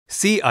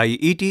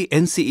CIET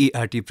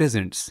NCERT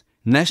presents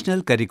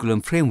National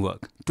Curriculum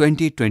Framework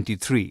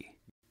 2023.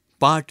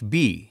 Part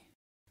B,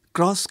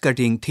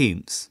 Cross-Cutting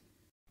Themes.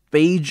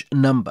 Page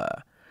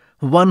number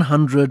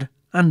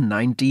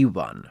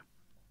 191.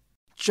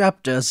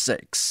 Chapter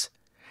 6,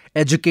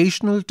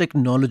 Educational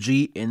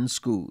Technology in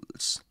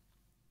Schools.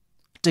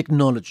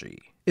 Technology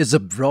is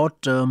a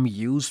broad term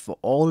used for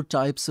all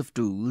types of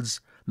tools,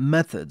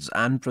 methods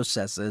and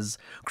processes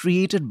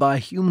created by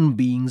human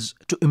beings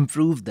to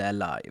improve their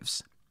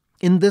lives.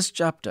 In this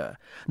chapter,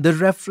 the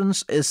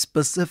reference is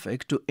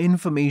specific to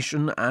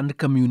Information and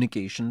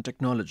Communication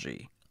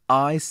Technology,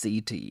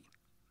 ICT.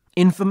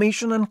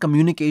 Information and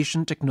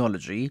Communication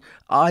Technology,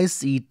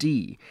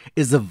 ICT,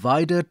 is a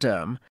wider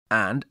term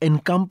and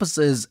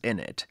encompasses in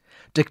it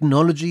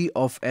technology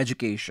of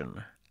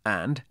education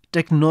and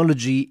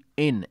technology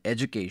in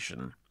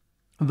education.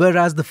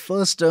 Whereas the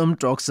first term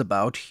talks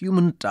about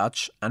human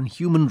touch and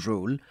human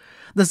role,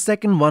 the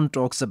second one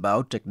talks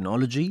about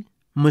technology,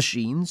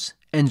 machines,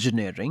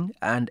 engineering,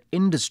 and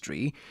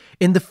industry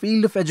in the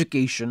field of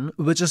education,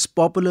 which is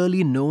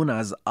popularly known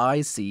as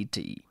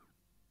ICT.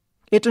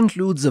 It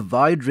includes a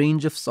wide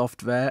range of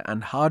software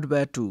and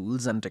hardware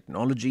tools and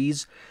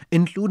technologies,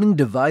 including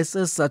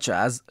devices such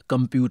as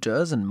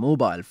computers and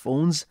mobile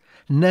phones,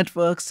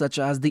 networks such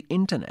as the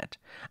Internet,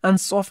 and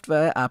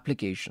software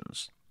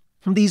applications.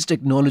 These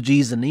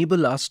technologies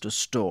enable us to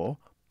store,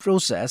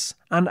 process,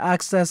 and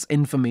access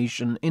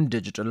information in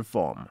digital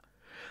form.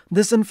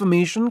 This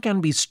information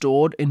can be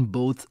stored in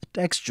both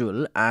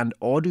textual and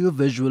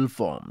audiovisual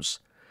forms.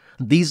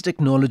 These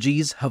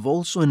technologies have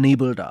also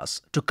enabled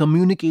us to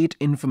communicate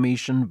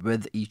information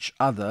with each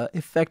other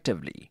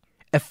effectively,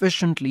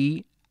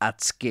 efficiently,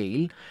 at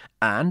scale,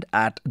 and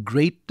at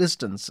great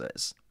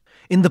distances.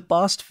 In the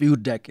past few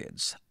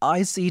decades,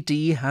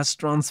 ICT has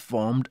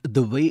transformed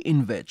the way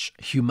in which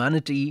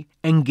humanity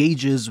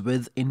engages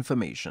with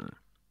information.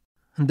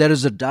 There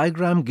is a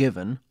diagram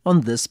given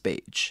on this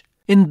page.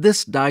 In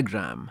this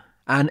diagram,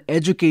 an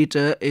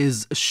educator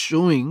is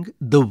showing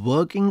the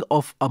working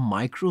of a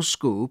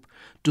microscope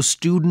to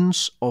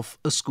students of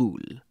a school.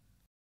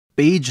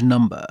 Page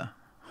number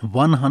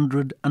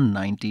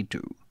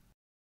 192.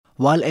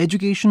 While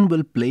education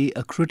will play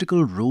a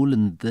critical role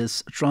in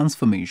this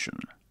transformation,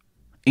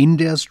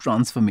 India's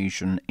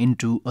transformation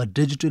into a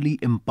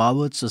digitally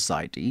empowered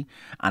society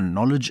and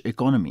knowledge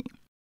economy,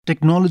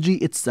 technology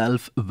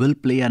itself will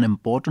play an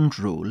important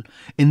role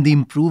in the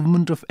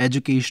improvement of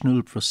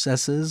educational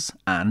processes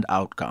and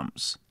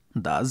outcomes.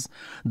 Thus,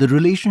 the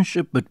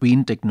relationship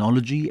between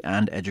technology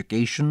and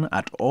education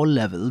at all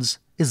levels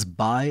is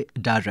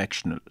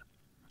bi-directional.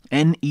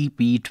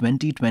 NEP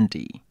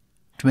 2020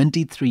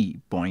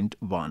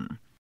 23.1.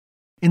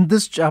 In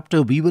this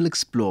chapter, we will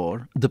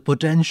explore the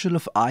potential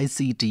of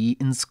ICT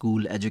in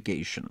school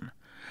education,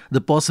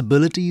 the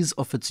possibilities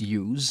of its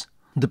use,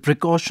 the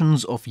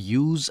precautions of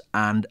use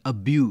and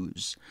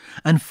abuse,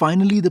 and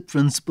finally the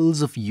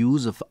principles of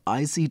use of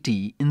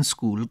ICT in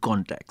school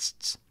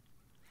contexts.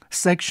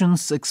 Section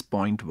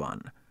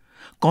 6.1.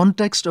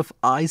 Context of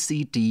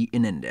ICT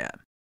in India.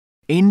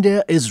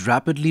 India is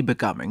rapidly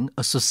becoming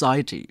a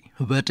society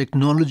where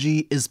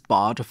technology is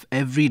part of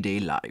everyday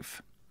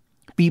life.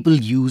 People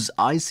use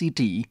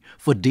ICT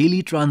for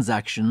daily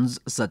transactions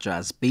such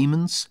as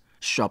payments,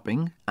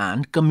 shopping,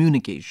 and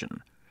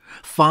communication.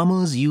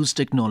 Farmers use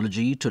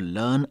technology to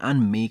learn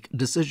and make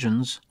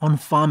decisions on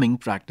farming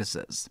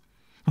practices.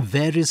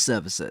 Various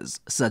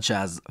services, such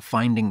as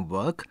finding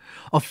work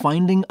or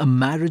finding a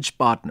marriage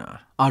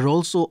partner, are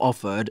also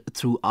offered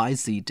through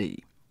ICT.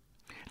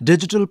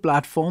 Digital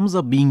platforms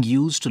are being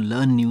used to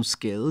learn new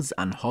skills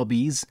and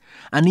hobbies,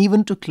 and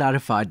even to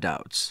clarify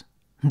doubts.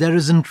 There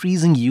is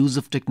increasing use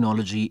of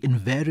technology in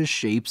various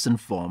shapes and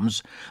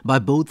forms by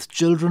both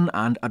children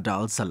and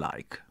adults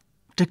alike.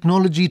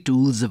 Technology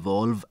tools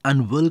evolve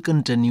and will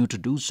continue to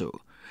do so.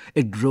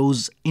 It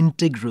grows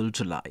integral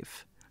to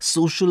life,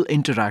 social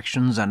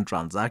interactions and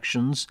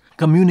transactions,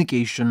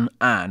 communication,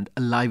 and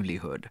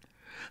livelihood.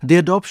 The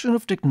adoption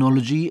of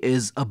technology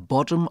is a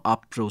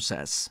bottom-up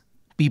process.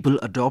 People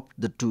adopt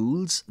the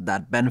tools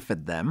that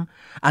benefit them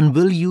and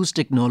will use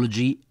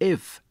technology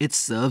if it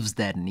serves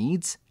their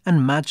needs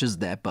and matches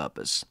their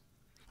purpose.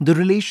 The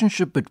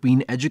relationship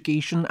between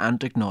education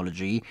and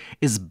technology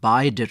is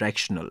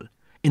bi-directional,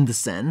 in the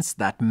sense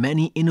that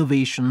many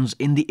innovations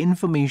in the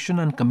information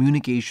and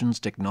communications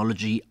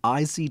technology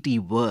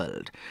ICT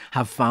world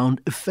have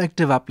found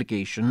effective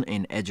application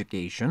in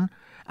education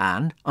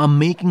and are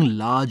making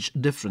large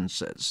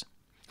differences.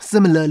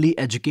 Similarly,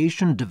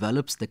 education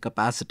develops the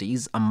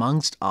capacities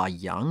amongst our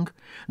young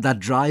that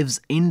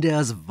drives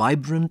India's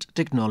vibrant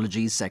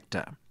technology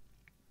sector.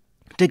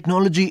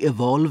 Technology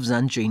evolves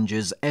and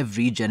changes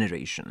every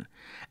generation,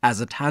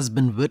 as it has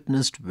been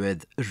witnessed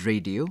with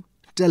radio,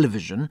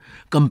 television,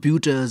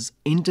 computers,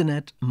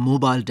 internet,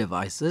 mobile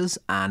devices,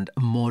 and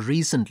more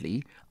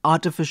recently,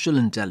 artificial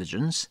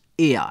intelligence,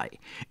 AI,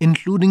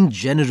 including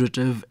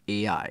generative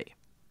AI.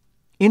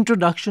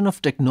 Introduction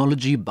of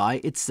technology by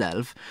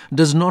itself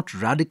does not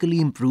radically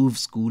improve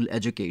school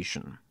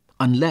education.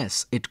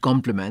 unless it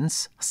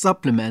complements,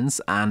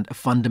 supplements, and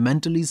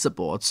fundamentally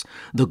supports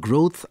the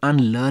growth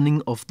and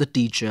learning of the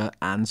teacher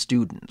and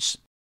students.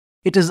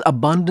 It is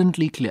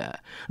abundantly clear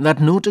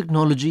that no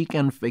technology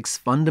can fix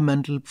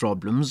fundamental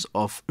problems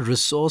of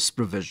resource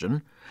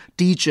provision,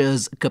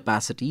 teachers'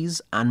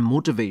 capacities and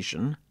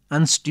motivation,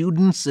 and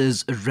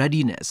students'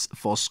 readiness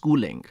for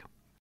schooling.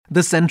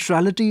 The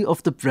centrality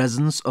of the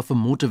presence of a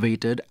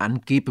motivated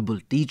and capable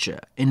teacher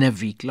in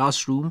every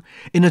classroom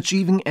in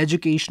achieving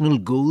educational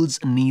goals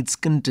needs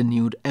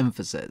continued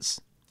emphasis.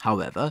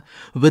 However,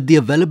 with the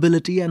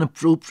availability and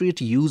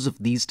appropriate use of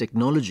these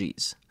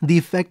technologies, the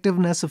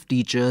effectiveness of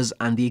teachers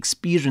and the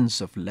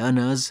experience of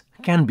learners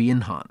can be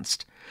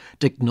enhanced.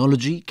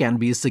 Technology can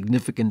be a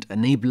significant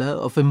enabler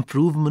of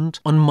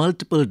improvement on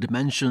multiple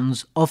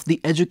dimensions of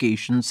the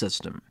education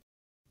system.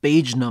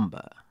 Page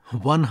number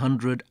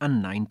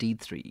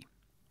 193.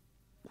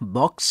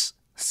 Box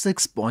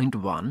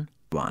 6.11.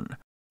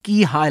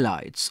 Key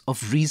highlights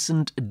of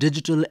recent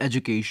digital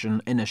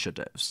education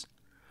initiatives.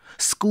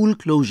 School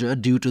closure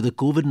due to the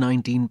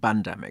COVID-19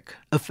 pandemic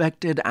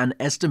affected an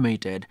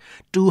estimated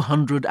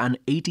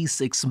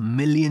 286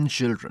 million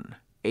children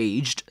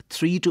aged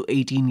 3 to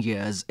 18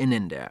 years in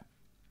India.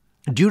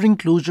 During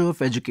closure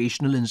of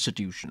educational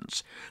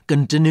institutions,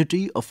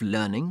 continuity of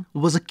learning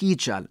was a key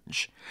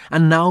challenge,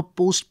 and now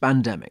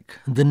post-pandemic,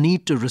 the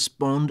need to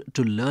respond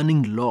to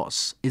learning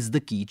loss is the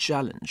key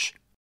challenge.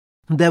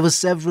 There were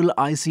several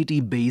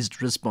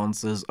ICT-based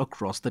responses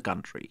across the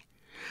country.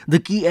 The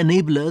key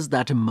enablers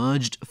that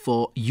emerged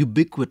for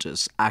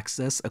ubiquitous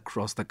access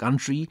across the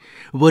country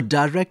were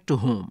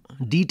direct-to-home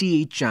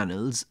DTH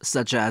channels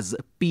such as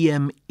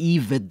PM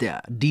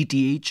E-Vidya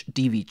DTH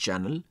TV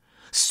channel,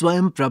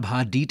 Swayam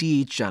Prabha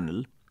DTH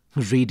channel,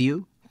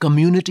 radio,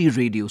 community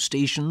radio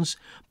stations,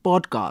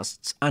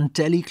 podcasts and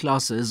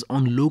teleclasses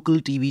on local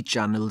TV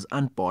channels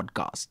and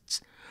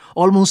podcasts.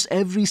 Almost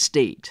every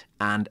state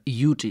and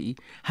UT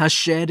has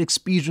shared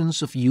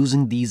experience of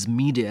using these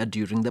media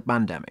during the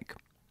pandemic.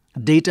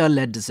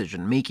 Data-led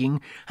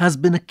decision-making has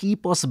been a key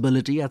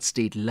possibility at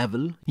state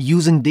level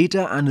using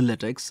data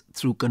analytics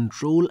through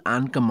Control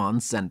and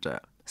Command Center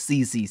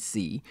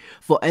 (CCC)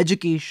 for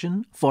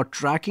education for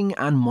tracking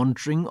and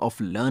monitoring of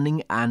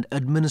learning and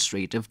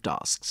administrative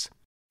tasks.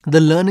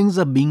 The learnings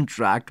are being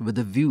tracked with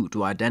a view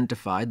to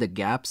identify the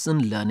gaps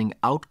in learning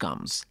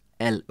outcomes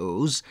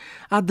 (LOs)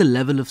 at the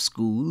level of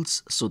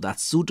schools so that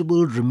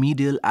suitable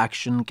remedial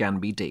action can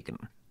be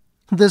taken.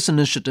 This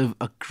initiative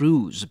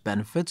accrues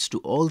benefits to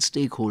all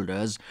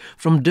stakeholders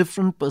from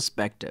different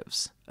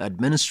perspectives: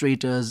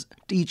 administrators,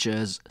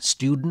 teachers,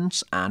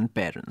 students, and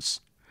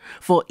parents.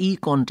 For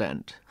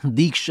e-content,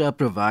 Diksha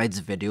provides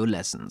video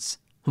lessons,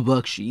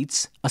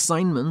 worksheets,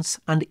 assignments,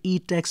 and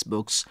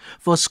e-textbooks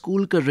for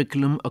school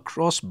curriculum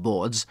across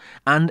boards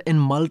and in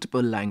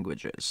multiple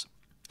languages.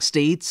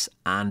 States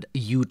and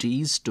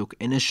UTs took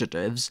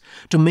initiatives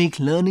to make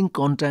learning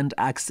content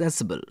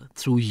accessible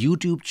through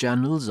YouTube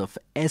channels of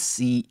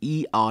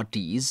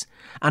SCERTs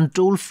and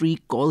toll-free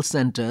call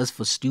centers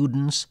for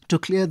students to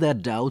clear their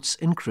doubts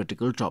in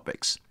critical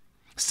topics.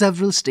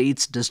 Several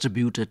states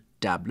distributed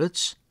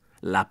tablets,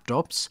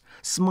 laptops,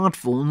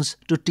 smartphones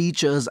to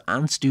teachers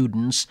and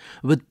students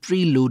with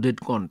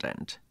preloaded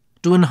content.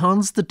 To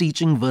enhance the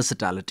teaching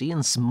versatility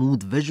and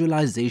smooth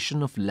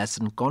visualization of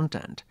lesson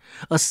content,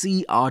 a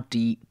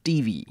CRT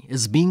TV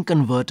is being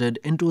converted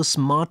into a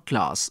smart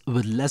class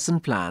with lesson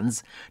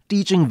plans,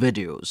 teaching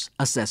videos,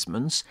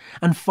 assessments,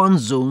 and fun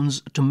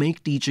zones to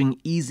make teaching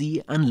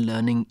easy and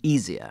learning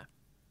easier.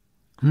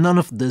 None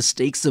of this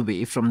takes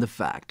away from the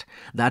fact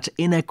that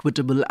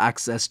inequitable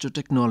access to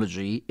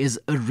technology is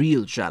a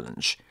real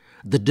challenge.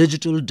 The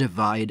digital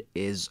divide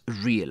is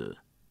real.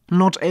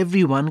 Not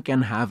everyone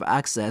can have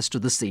access to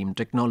the same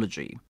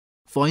technology.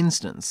 For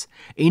instance,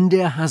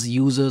 India has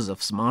users of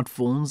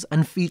smartphones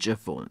and feature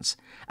phones,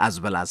 as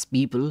well as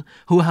people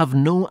who have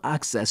no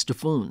access to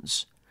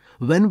phones.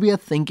 When we are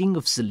thinking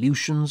of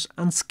solutions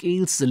and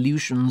scale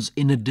solutions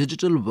in a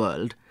digital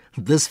world,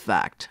 this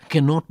fact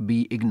cannot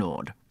be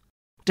ignored.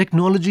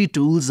 Technology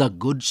tools are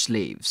good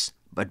slaves,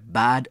 but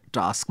bad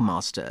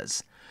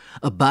taskmasters.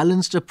 A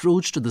balanced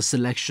approach to the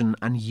selection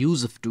and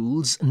use of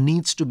tools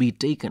needs to be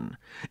taken,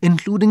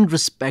 including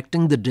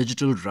respecting the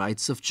digital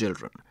rights of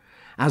children.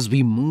 As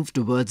we move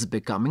towards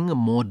becoming a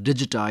more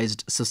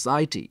digitized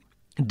society,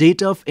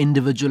 data of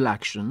individual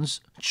actions,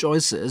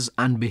 choices,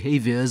 and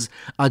behaviors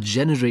are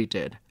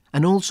generated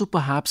and also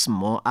perhaps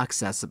more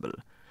accessible.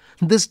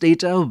 This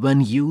data,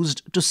 when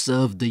used to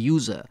serve the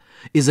user,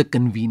 is a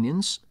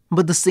convenience,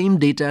 but the same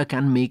data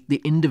can make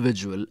the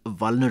individual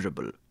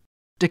vulnerable.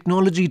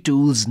 Technology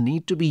tools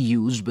need to be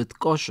used with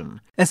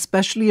caution,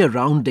 especially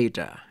around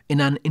data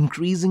in an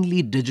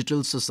increasingly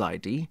digital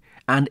society,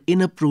 and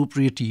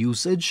inappropriate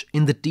usage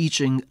in the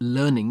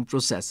teaching-learning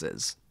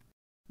processes.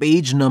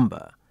 Page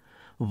number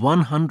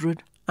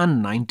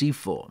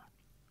 194.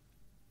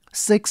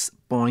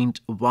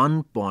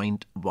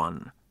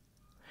 6.1.1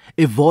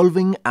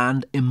 Evolving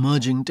and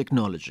Emerging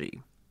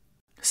Technology.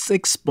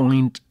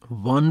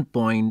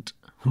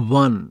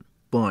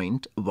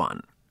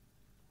 6.1.1.1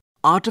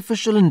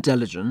 artificial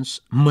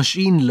intelligence,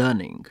 machine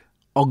learning,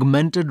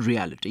 augmented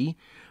reality,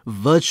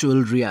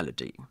 virtual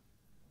reality.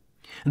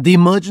 The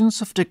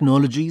emergence of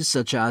technologies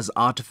such as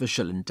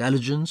artificial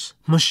intelligence,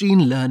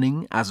 machine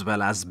learning, as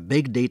well as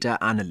big data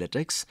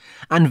analytics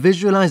and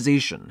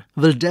visualization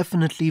will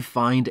definitely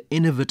find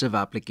innovative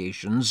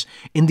applications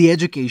in the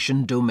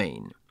education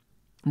domain.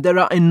 There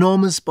are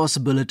enormous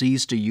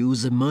possibilities to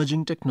use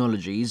emerging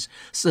technologies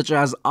such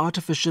as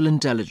artificial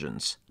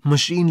intelligence,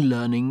 machine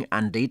learning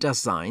and data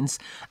science,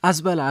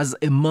 as well as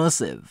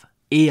immersive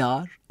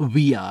AR,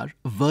 VR,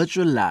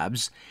 virtual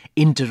labs,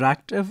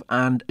 interactive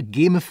and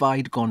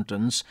gamified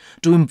contents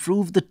to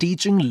improve the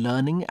teaching,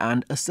 learning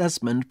and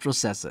assessment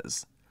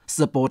processes,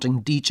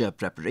 supporting teacher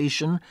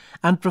preparation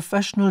and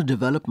professional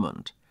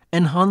development,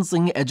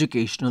 enhancing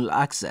educational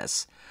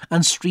access,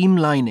 and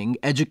streamlining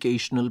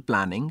educational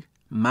planning,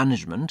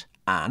 management,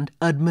 and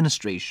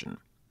administration.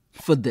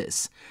 For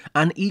this,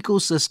 an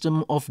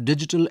ecosystem of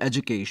digital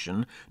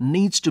education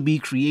needs to be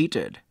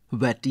created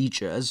where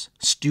teachers,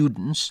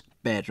 students,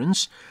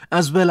 parents,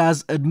 as well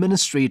as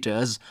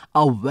administrators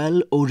are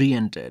well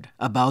oriented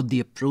about the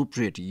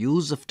appropriate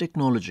use of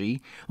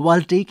technology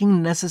while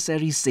taking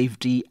necessary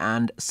safety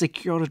and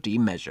security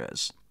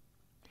measures.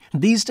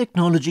 These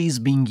technologies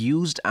being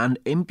used and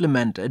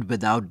implemented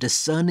without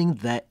discerning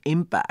their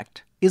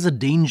impact is a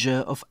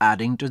danger of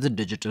adding to the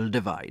digital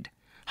divide.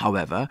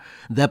 However,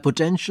 their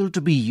potential to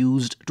be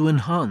used to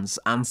enhance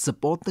and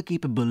support the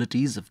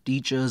capabilities of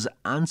teachers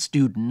and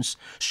students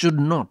should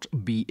not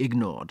be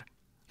ignored.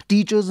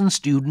 Teachers and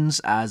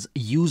students as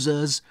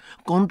users,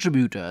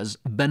 contributors,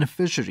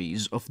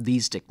 beneficiaries of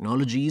these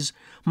technologies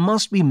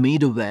must be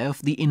made aware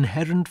of the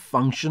inherent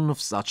function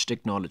of such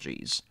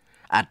technologies.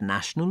 At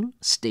national,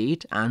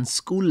 state and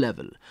school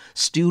level,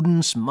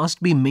 students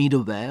must be made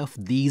aware of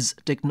these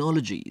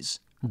technologies,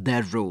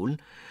 their role,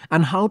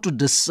 and how to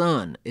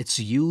discern its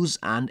use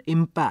and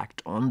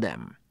impact on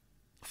them.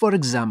 For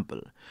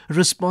example,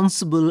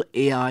 Responsible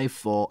AI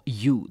for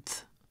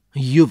Youth,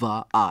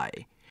 Yuva I,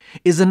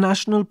 is a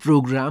national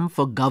program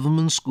for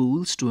government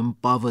schools to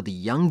empower the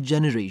young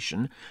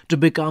generation to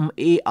become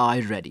AI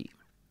ready.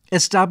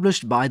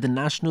 Established by the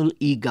National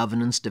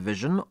E-Governance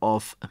Division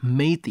of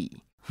MeitY,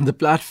 the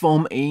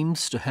platform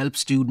aims to help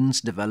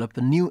students develop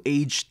a new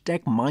age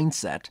tech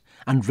mindset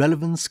and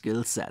relevant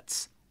skill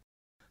sets.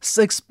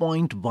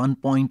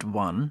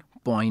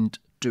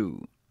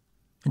 6.1.1.2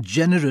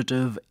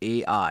 Generative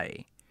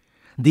AI.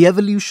 The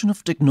evolution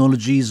of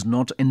technology is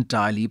not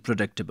entirely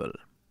predictable.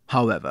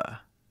 However,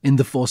 in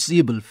the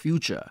foreseeable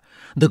future,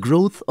 the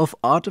growth of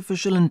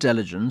artificial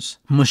intelligence,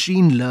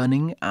 machine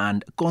learning,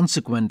 and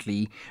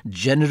consequently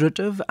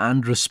generative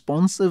and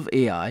responsive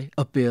AI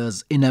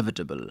appears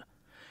inevitable.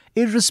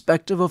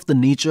 Irrespective of the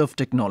nature of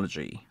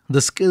technology,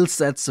 the skill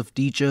sets of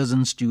teachers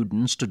and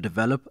students to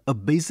develop a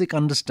basic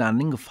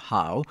understanding of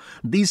how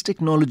these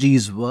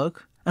technologies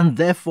work and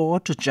therefore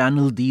to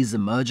channel these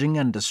emerging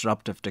and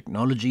disruptive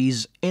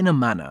technologies in a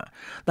manner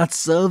that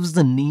serves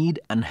the need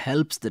and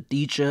helps the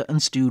teacher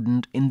and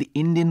student in the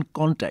Indian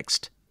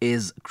context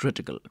is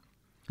critical.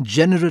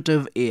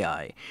 Generative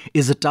AI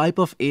is a type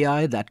of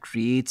AI that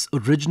creates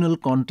original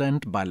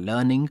content by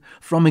learning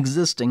from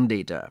existing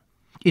data.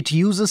 It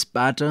uses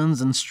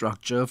patterns and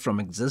structure from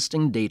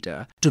existing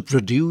data to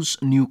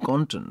produce new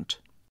content.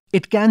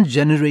 It can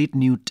generate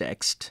new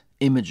text,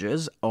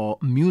 images, or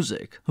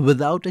music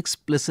without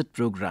explicit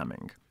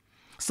programming.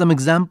 Some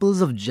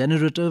examples of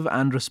generative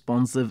and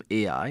responsive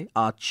AI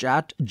are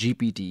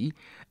ChatGPT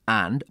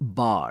and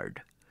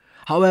Bard.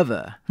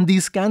 However,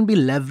 these can be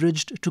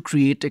leveraged to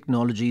create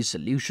technology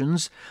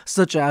solutions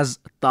such as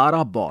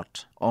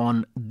TaraBot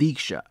on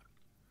Diksha.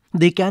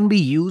 They can be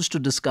used to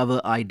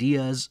discover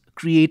ideas,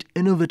 create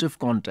innovative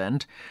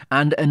content,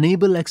 and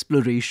enable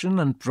exploration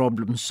and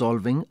problem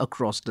solving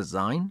across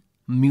design,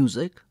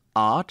 music,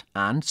 art,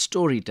 and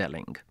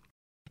storytelling.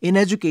 In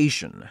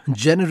education,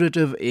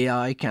 generative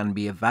AI can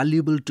be a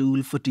valuable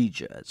tool for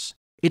teachers.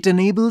 It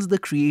enables the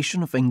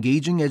creation of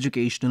engaging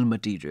educational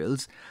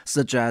materials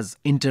such as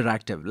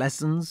interactive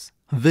lessons,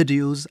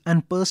 videos,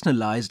 and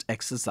personalized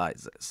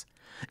exercises.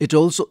 It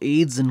also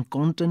aids in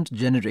content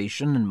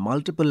generation in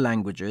multiple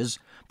languages,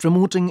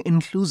 promoting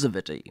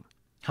inclusivity.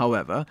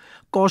 However,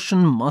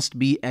 caution must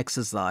be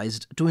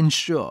exercised to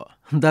ensure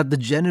that the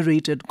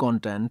generated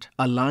content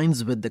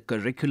aligns with the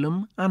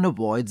curriculum and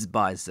avoids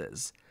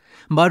biases.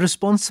 By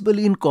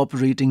responsibly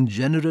incorporating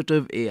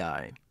generative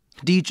AI,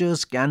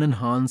 teachers can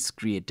enhance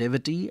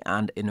creativity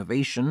and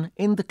innovation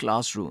in the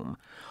classroom,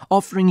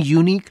 offering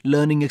unique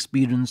learning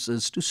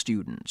experiences to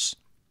students.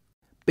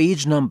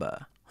 Page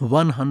number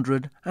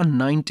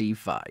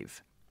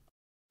 195.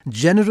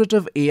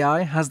 Generative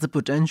AI has the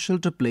potential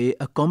to play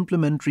a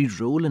complementary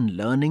role in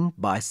learning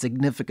by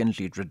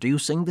significantly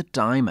reducing the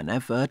time and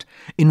effort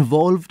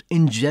involved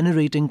in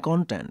generating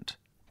content,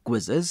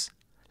 quizzes,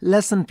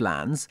 lesson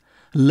plans,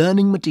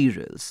 learning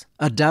materials,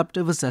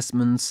 adaptive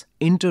assessments,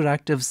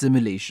 interactive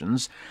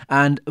simulations,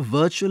 and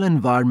virtual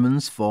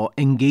environments for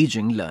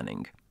engaging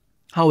learning.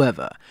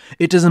 However,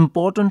 it is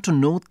important to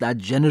note that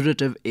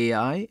generative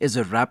AI is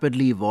a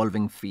rapidly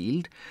evolving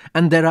field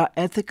and there are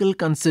ethical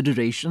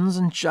considerations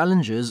and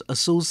challenges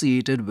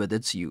associated with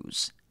its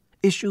use.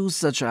 Issues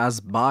such as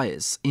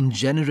bias in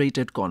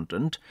generated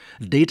content,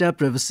 data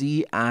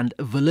privacy and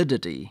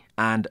validity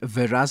and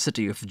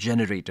veracity of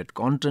generated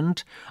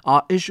content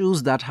are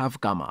issues that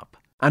have come up,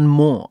 and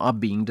more are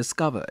being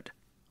discovered.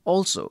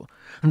 Also,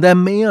 there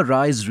may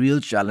arise real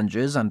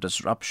challenges and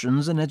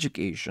disruptions in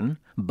education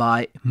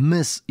by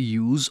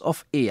misuse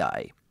of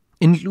AI,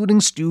 including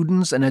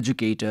students and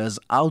educators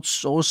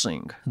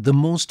outsourcing the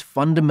most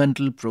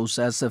fundamental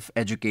process of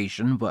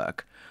education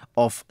work,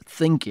 of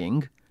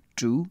thinking,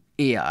 to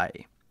AI.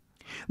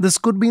 This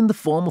could be in the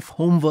form of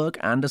homework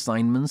and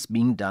assignments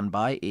being done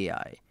by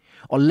AI,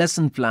 or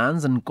lesson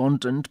plans and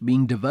content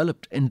being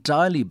developed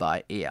entirely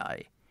by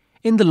AI.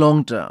 In the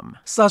long term,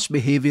 such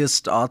behavior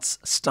starts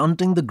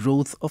stunting the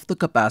growth of the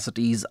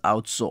capacities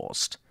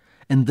outsourced.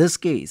 In this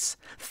case,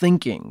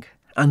 thinking,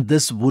 and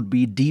this would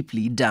be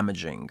deeply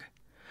damaging.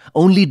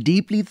 Only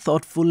deeply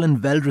thoughtful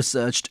and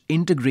well-researched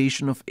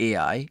integration of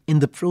AI in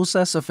the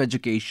process of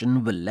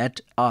education will let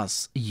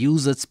us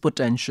use its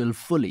potential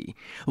fully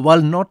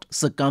while not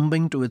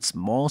succumbing to its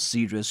more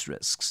serious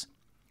risks.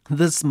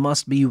 This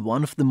must be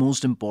one of the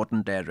most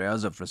important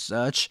areas of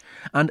research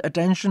and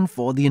attention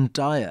for the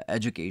entire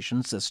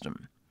education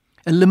system,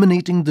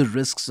 eliminating the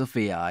risks of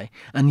AI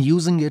and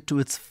using it to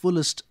its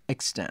fullest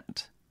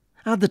extent.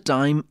 At the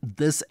time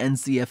this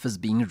NCF is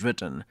being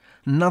written,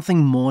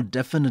 nothing more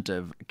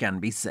definitive can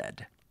be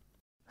said.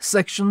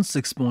 Section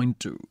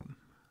 6.2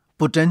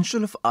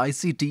 Potential of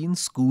ICT in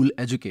School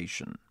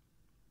Education.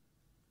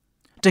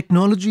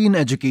 Technology in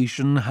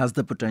education has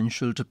the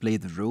potential to play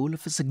the role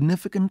of a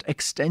significant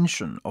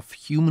extension of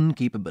human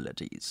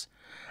capabilities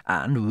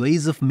and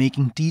ways of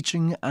making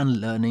teaching and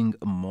learning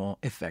more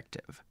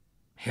effective.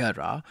 Here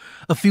are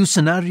a few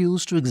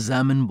scenarios to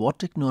examine what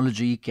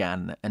technology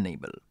can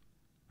enable.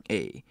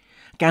 A.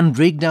 Can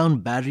break down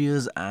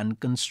barriers and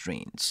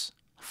constraints.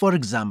 For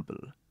example,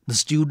 the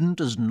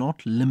student is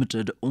not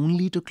limited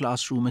only to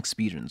classroom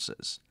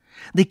experiences.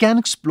 They can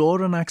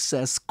explore and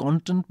access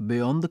content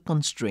beyond the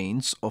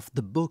constraints of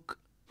the book,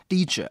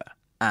 teacher,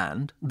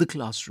 and the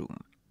classroom.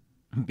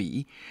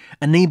 B.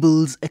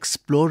 Enables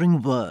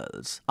exploring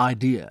worlds,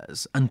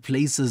 ideas, and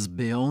places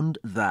beyond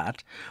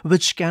that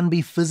which can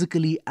be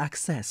physically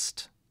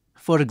accessed.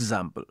 For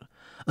example,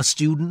 a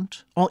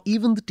student or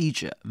even the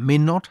teacher may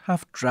not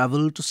have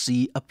traveled to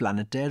see a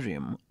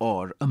planetarium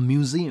or a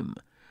museum.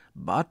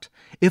 But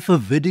if a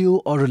video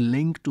or a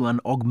link to an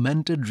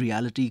augmented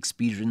reality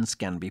experience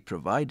can be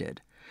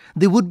provided,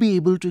 they would be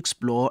able to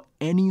explore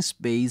any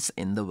space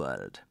in the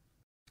world.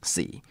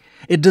 C.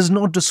 It does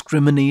not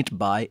discriminate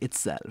by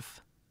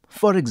itself.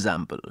 For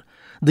example,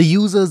 the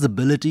user's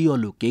ability or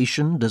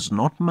location does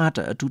not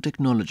matter to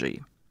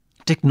technology.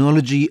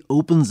 Technology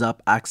opens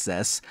up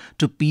access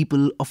to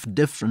people of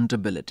different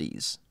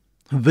abilities.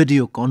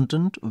 Video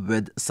content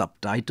with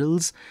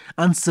subtitles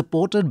and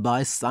supported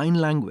by sign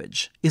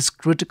language is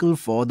critical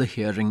for the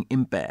hearing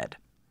impaired.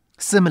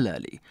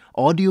 Similarly,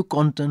 audio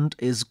content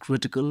is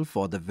critical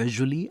for the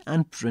visually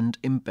and print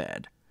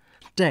impaired.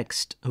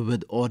 Text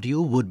with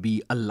audio would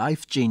be a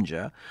life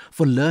changer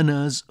for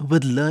learners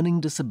with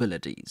learning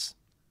disabilities.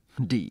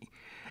 D.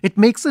 It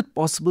makes it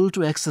possible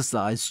to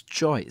exercise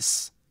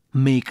choice,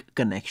 make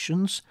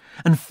connections,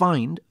 and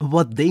find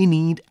what they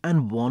need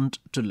and want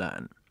to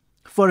learn.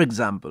 For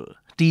example,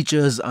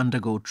 teachers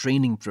undergo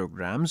training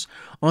programs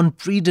on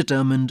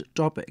predetermined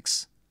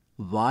topics.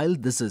 While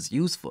this is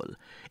useful,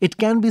 it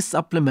can be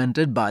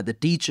supplemented by the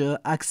teacher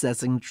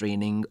accessing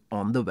training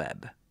on the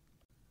web.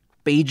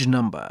 Page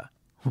number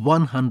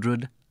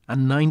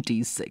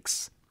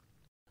 196.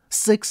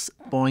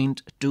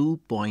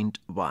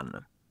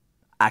 6.2.1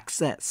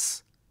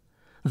 Access.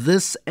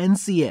 This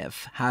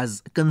NCF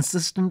has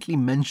consistently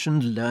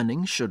mentioned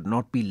learning should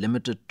not be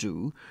limited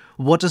to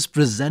what is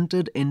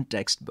presented in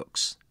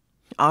textbooks.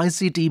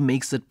 ICT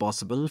makes it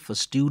possible for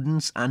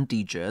students and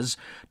teachers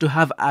to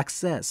have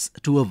access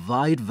to a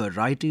wide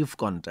variety of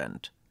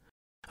content.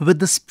 With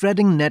the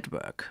spreading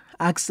network,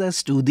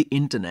 access to the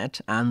internet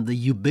and the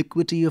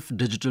ubiquity of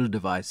digital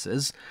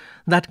devices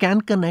that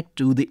can connect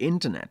to the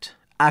internet,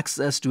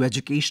 access to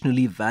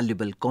educationally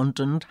valuable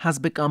content has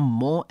become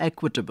more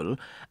equitable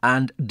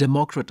and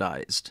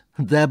democratized,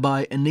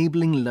 thereby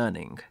enabling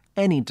learning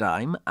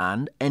anytime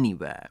and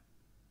anywhere.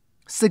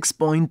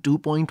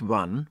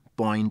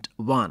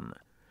 6.2.1.1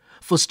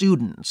 For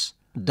students,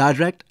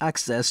 direct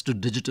access to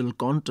digital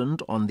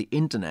content on the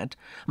internet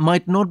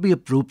might not be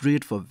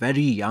appropriate for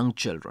very young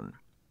children.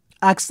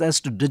 Access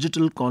to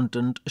digital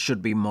content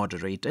should be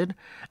moderated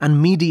and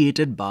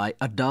mediated by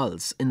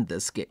adults in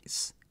this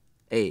case.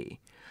 A.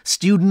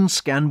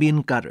 Students can be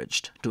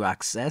encouraged to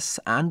access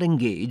and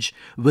engage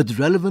with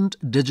relevant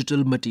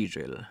digital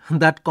material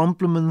that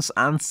complements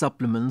and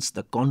supplements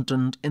the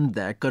content in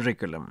their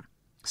curriculum,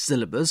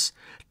 syllabus,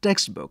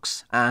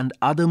 textbooks, and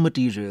other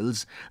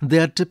materials they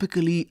are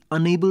typically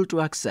unable to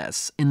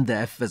access in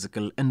their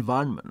physical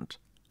environment.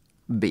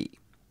 B.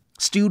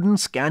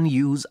 Students can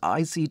use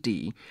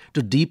ICT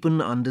to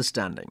deepen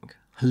understanding,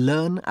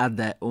 learn at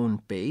their own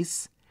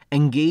pace,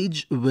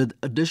 engage with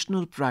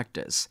additional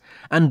practice,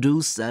 and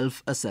do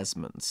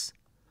self-assessments.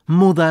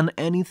 More than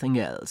anything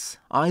else,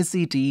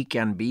 ICT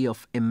can be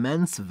of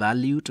immense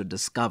value to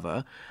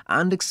discover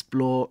and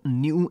explore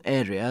new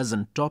areas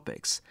and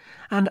topics,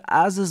 and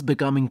as is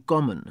becoming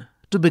common,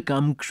 to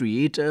become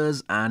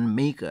creators and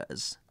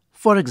makers.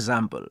 For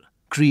example,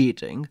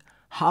 creating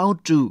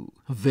how-to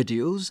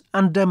videos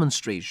and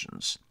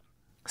demonstrations.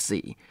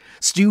 C.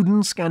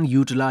 Students can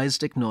utilize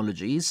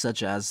technologies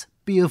such as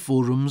peer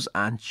forums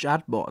and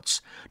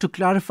chatbots to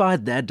clarify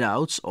their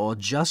doubts or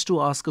just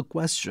to ask a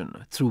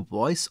question through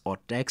voice or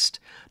text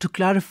to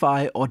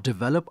clarify or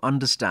develop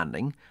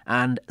understanding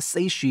and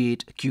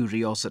satiate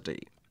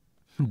curiosity.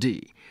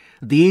 D.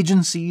 The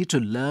agency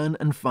to learn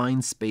and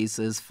find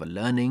spaces for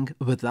learning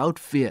without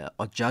fear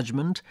or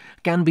judgment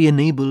can be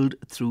enabled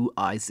through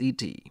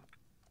ICT.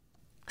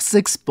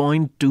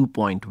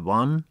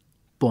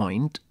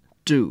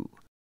 6.2.1.2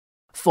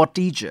 For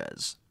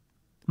teachers.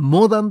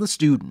 More than the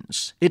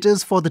students, it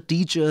is for the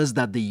teachers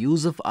that the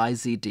use of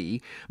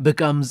ICT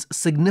becomes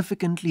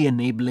significantly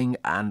enabling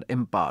and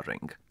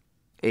empowering.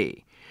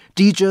 A.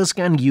 Teachers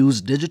can use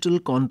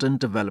digital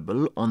content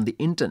available on the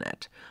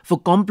internet for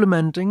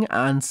complementing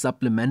and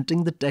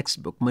supplementing the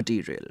textbook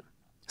material.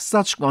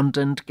 Such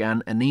content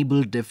can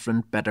enable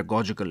different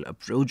pedagogical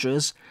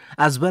approaches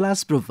as well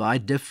as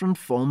provide different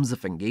forms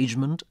of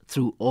engagement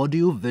through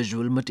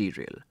audio-visual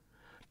material.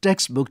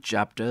 Textbook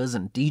chapters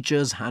and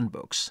teachers'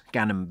 handbooks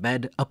can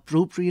embed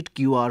appropriate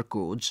QR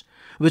codes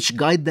which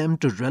guide them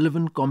to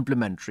relevant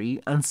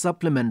complementary and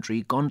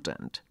supplementary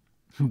content.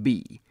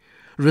 B.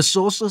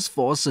 Resources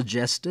for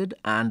suggested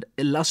and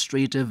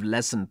illustrative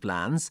lesson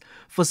plans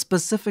for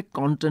specific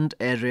content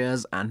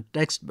areas and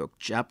textbook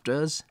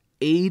chapters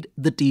aid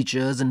the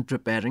teachers in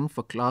preparing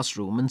for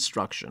classroom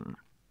instruction.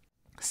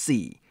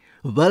 C.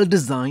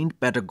 Well-designed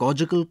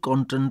pedagogical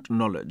content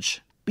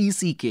knowledge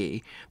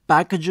PCK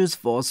packages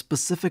for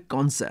specific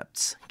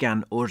concepts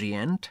can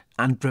orient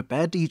and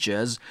prepare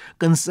teachers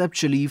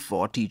conceptually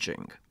for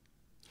teaching.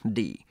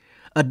 D.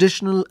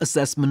 Additional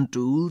assessment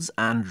tools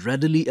and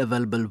readily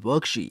available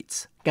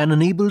worksheets can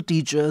enable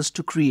teachers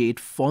to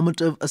create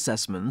formative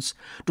assessments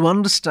to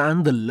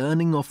understand the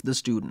learning of the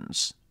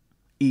students.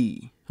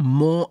 E.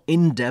 More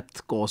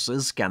in-depth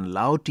courses can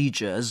allow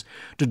teachers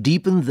to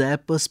deepen their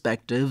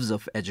perspectives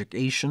of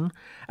education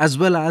as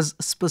well as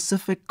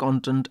specific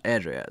content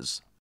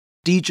areas.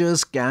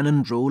 Teachers can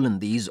enroll in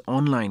these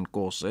online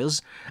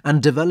courses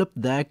and develop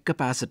their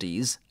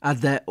capacities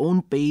at their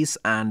own pace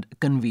and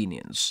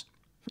convenience.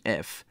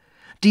 F.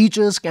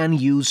 Teachers can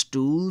use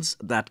tools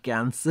that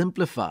can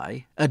simplify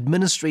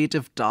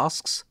administrative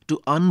tasks to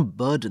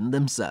unburden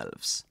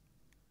themselves.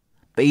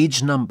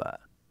 Page number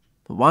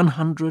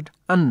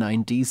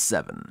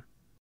 197.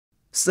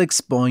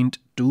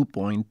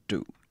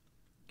 6.2.2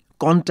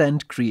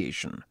 Content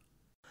creation.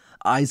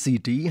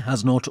 ICT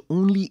has not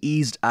only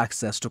eased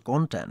access to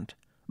content,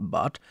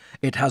 but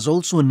it has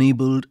also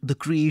enabled the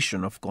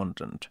creation of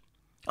content.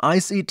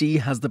 ICT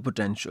has the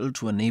potential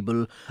to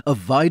enable a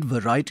wide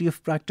variety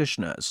of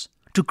practitioners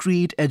to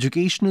create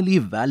educationally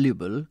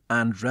valuable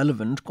and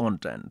relevant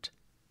content.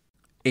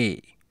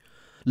 A.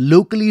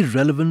 Locally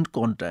relevant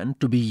content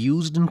to be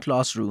used in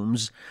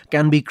classrooms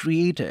can be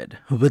created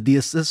with the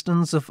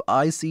assistance of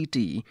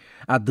ICT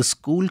at the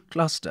school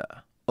cluster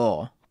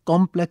or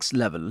complex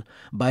level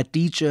by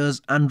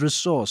teachers and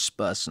resource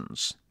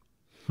persons.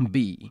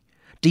 B.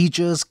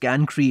 Teachers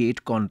can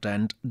create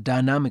content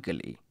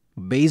dynamically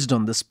based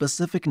on the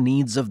specific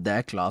needs of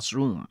their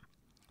classroom.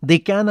 They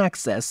can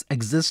access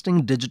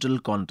existing digital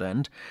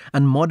content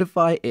and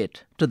modify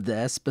it to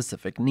their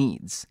specific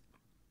needs.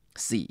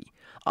 C.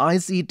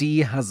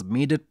 ICT has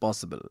made it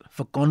possible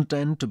for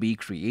content to be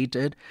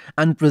created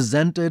and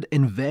presented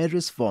in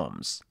various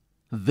forms: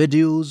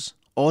 videos,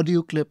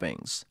 audio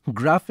clippings,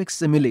 graphic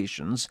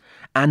simulations,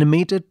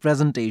 animated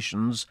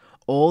presentations.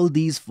 All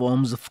these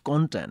forms of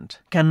content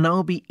can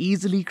now be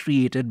easily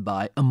created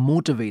by a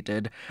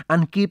motivated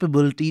and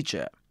capable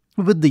teacher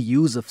with the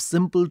use of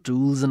simple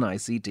tools in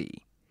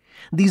ICT.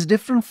 These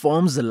different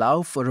forms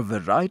allow for a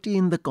variety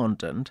in the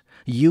content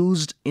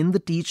used in the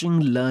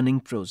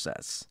teaching-learning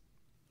process.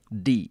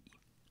 D.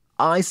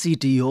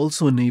 ICT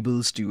also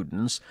enables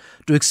students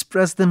to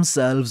express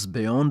themselves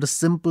beyond a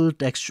simple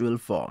textual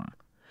form.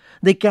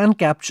 They can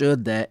capture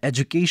their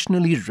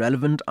educationally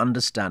relevant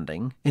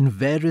understanding in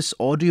various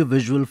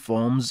audiovisual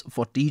forms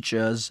for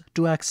teachers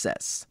to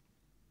access.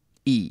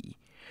 E.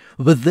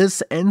 With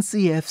this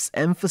NCF's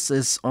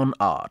emphasis on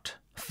art,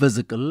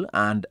 physical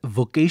and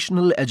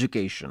vocational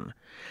education,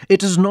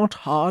 it is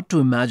not hard to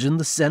imagine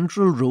the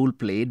central role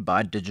played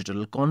by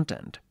digital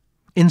content.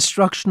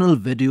 Instructional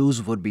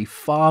videos would be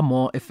far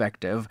more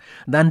effective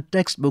than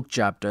textbook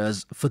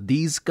chapters for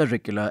these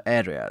curricular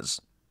areas.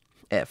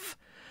 F.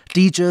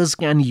 Teachers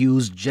can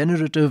use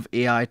generative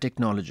AI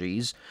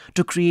technologies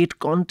to create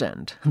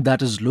content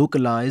that is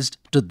localized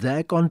to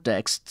their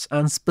contexts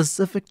and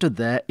specific to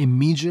their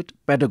immediate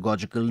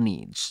pedagogical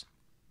needs.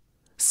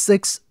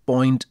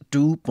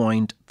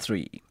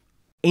 6.2.3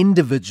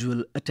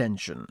 Individual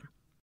Attention.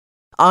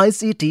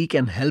 ICT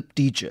can help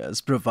teachers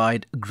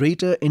provide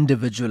greater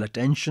individual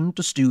attention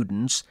to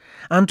students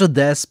and to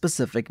their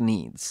specific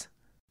needs.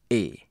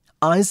 A.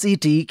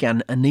 ICT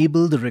can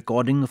enable the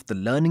recording of the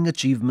learning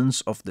achievements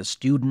of the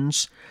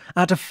students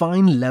at a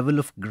fine level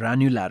of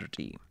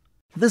granularity.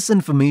 This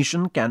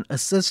information can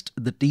assist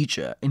the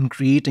teacher in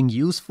creating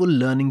useful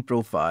learning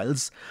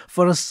profiles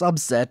for a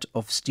subset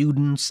of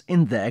students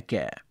in their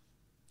care.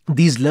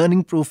 These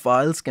learning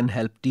profiles can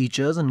help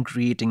teachers in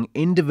creating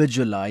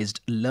individualized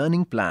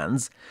learning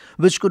plans,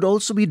 which could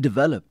also be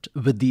developed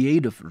with the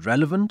aid of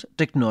relevant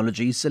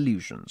technology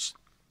solutions.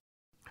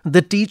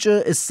 The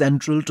teacher is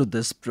central to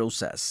this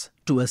process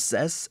to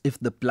assess if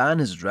the plan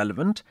is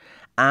relevant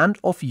and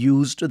of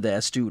use to their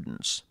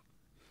students.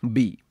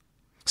 B.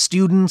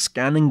 Students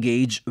can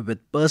engage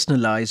with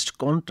personalized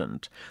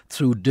content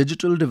through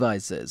digital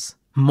devices,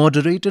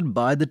 moderated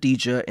by the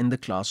teacher in the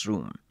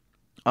classroom.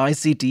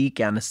 ICT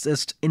can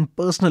assist in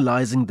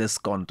personalizing this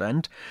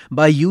content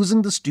by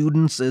using the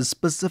students'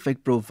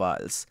 specific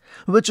profiles,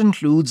 which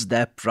includes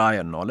their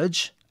prior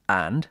knowledge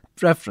and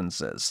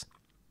preferences.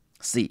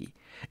 C.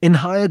 In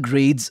higher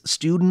grades,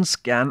 students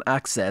can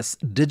access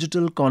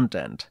digital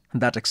content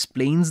that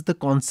explains the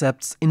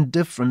concepts in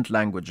different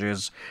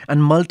languages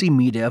and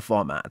multimedia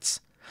formats.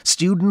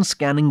 Students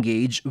can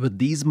engage with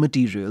these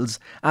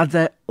materials at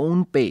their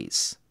own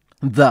pace.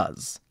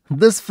 Thus,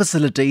 this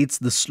facilitates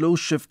the slow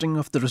shifting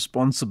of the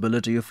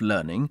responsibility of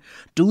learning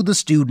to the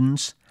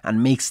students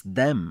and makes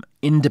them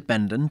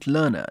independent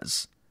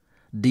learners.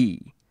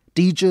 D.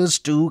 Teachers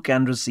too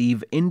can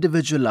receive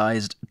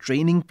individualized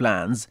training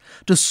plans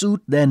to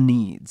suit their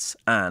needs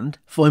and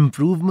for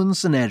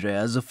improvements in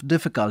areas of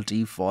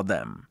difficulty for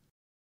them.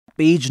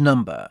 Page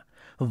number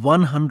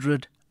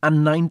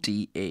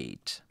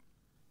 198.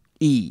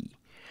 E.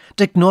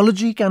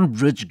 Technology can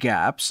bridge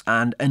gaps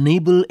and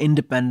enable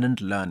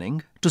independent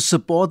learning to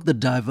support the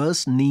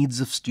diverse needs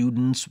of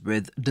students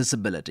with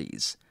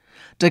disabilities.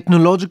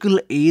 Technological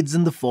aids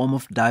in the form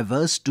of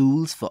diverse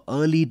tools for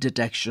early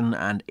detection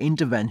and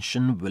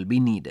intervention will be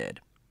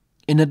needed.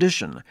 In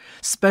addition,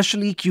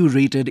 specially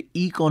curated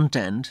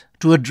e-content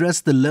to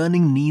address the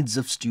learning needs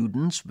of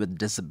students with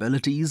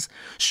disabilities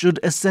should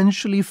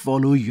essentially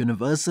follow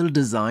Universal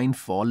Design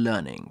for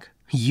Learning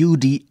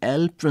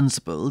 (UDL)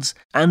 principles,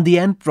 and the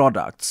end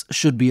products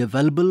should be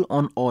available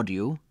on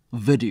audio,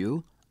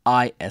 video,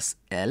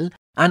 ISL,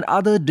 and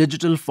other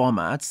digital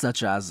formats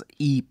such as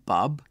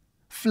EPUB,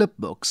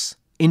 flipbooks,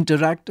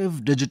 Interactive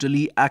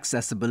Digitally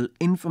Accessible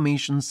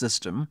Information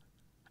System,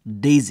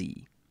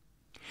 DAISY.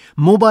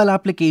 Mobile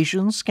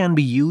applications can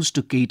be used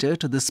to cater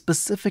to the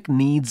specific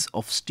needs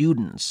of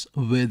students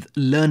with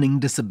learning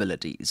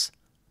disabilities.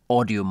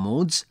 Audio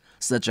modes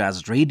such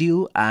as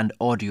radio and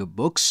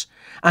audiobooks,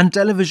 and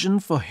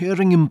television for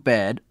hearing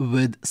impaired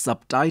with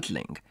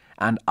subtitling,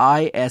 and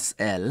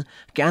ISL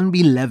can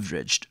be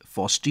leveraged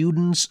for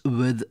students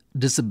with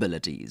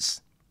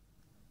disabilities.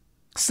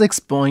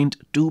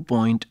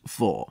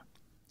 6.2.4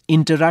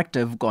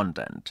 Interactive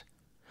Content.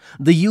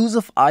 The use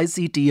of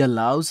ICT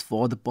allows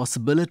for the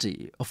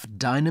possibility of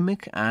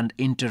dynamic and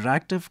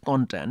interactive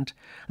content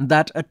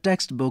that a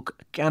textbook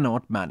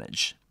cannot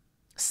manage.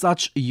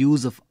 Such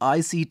use of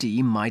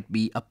ICT might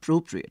be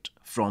appropriate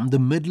from the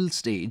middle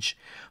stage,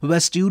 where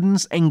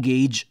students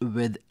engage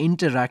with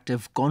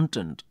interactive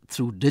content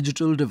through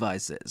digital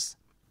devices.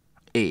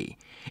 A.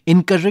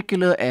 In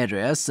curricular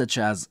areas such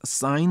as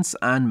science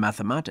and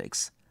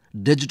mathematics,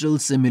 digital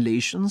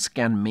simulations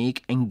can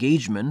make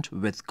engagement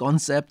with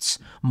concepts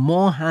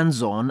more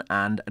hands-on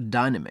and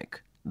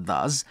dynamic,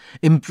 thus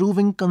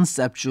improving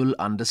conceptual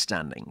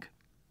understanding.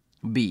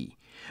 B.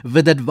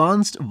 With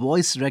advanced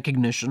voice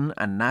recognition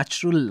and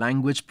natural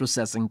language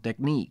processing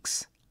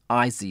techniques,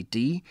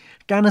 ICT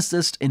can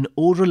assist in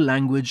oral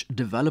language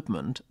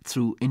development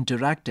through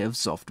interactive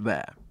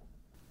software.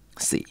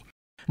 C.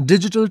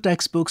 Digital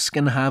textbooks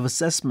can have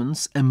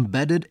assessments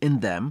embedded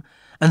in them,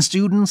 and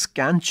students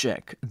can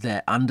check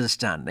their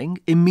understanding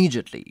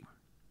immediately.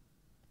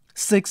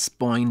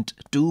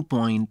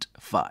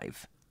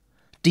 6.2.5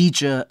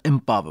 Teacher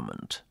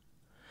Empowerment.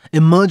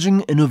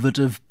 Emerging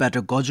innovative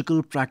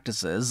pedagogical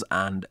practices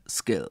and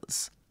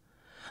skills.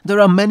 There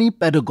are many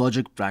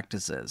pedagogic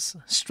practices,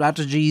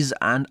 strategies,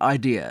 and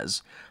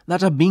ideas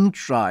that are being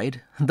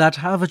tried that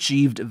have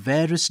achieved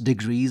various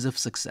degrees of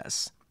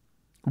success.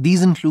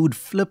 These include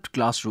flipped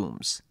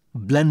classrooms,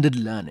 blended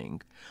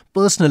learning,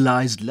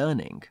 personalized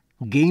learning,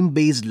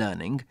 game-based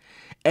learning,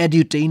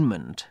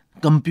 edutainment,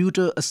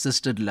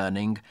 computer-assisted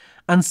learning,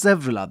 and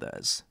several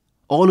others.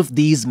 All of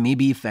these may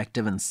be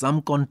effective in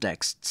some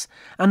contexts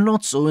and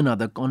not so in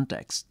other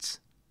contexts.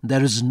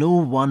 There is no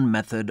one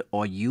method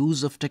or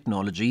use of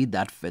technology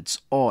that fits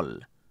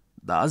all.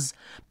 Thus,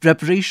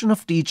 preparation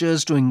of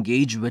teachers to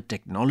engage with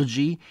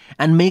technology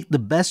and make the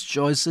best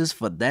choices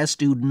for their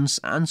students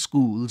and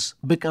schools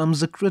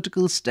becomes a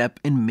critical step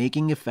in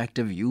making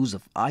effective use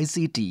of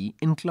ICT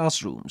in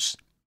classrooms.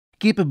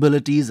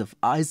 Capabilities of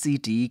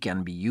ICT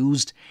can be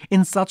used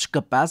in such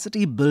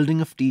capacity building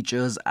of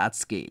teachers at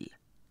scale.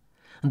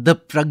 The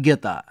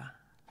Pragyata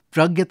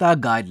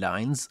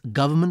Guidelines,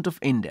 Government of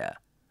India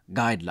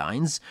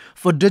Guidelines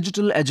for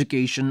Digital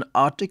Education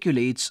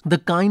articulates the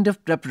kind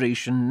of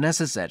preparation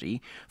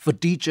necessary for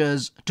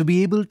teachers to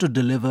be able to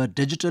deliver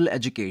digital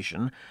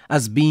education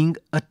as being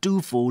a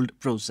twofold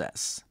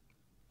process.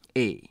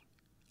 A.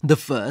 The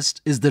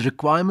first is the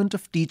requirement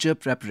of teacher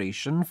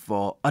preparation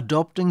for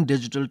adopting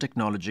digital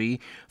technology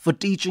for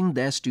teaching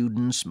their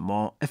students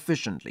more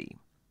efficiently.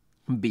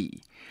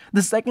 B.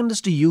 The second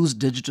is to use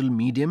digital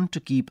medium to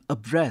keep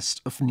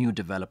abreast of new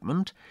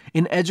development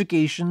in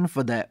education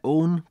for their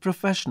own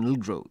professional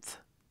growth.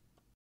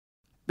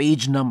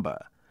 Page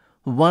number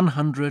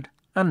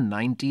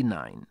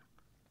 199.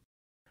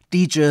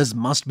 Teachers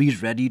must be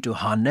ready to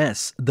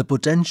harness the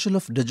potential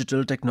of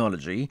digital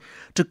technology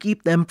to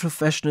keep them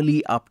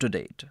professionally up to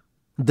date.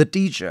 The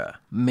teacher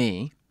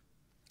may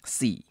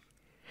C.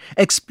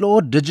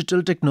 Explore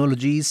digital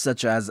technologies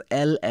such as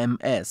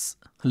LMS,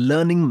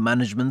 Learning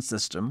Management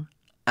System,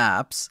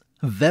 apps,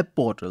 web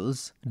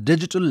portals,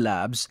 digital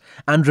labs,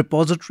 and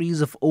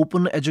repositories of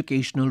open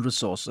educational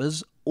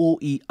resources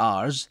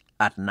 (OERs)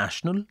 at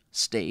national,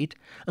 state,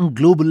 and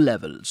global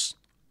levels.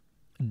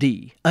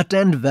 D.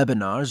 Attend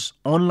webinars,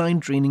 online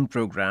training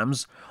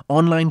programs,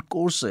 online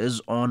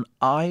courses on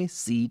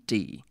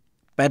ICT,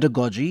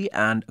 pedagogy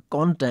and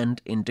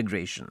content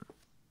integration.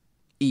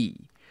 E.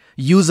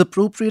 Use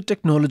appropriate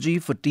technology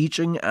for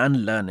teaching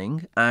and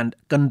learning and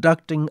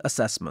conducting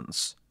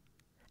assessments.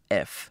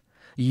 F.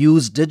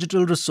 Use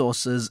digital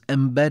resources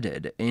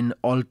embedded in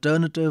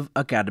alternative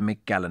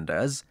academic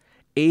calendars,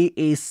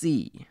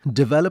 AAC,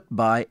 developed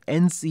by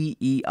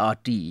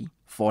NCERT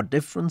for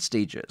different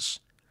stages.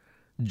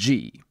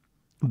 G.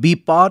 Be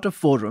part of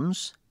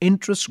forums,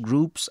 interest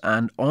groups,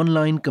 and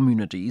online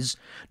communities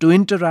to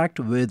interact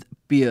with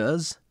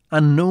peers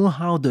and know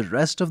how the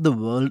rest of the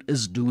world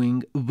is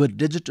doing with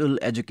digital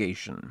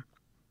education.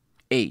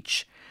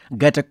 H.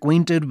 Get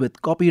acquainted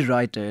with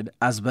copyrighted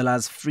as well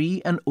as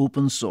free and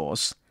open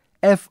source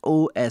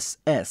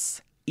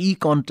FOSS,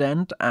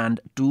 e-content and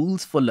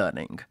tools for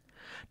learning.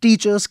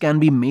 Teachers can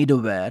be made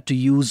aware to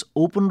use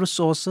open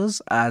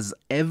resources as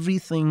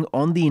everything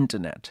on the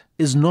internet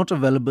is not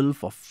available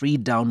for free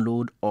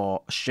download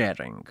or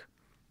sharing.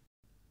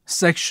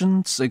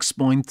 Section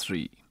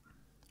 6.3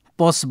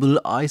 Possible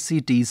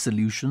ICT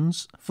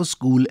Solutions for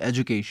School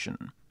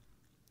Education.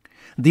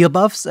 The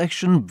above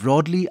section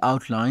broadly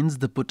outlines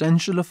the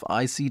potential of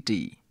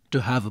ICT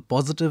to have a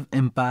positive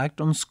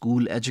impact on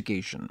school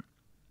education.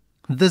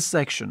 This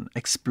section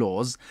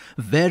explores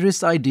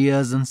various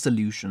ideas and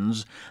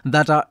solutions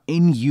that are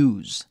in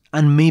use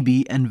and may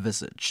be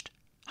envisaged.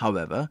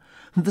 However,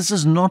 this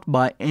is not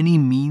by any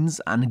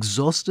means an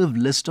exhaustive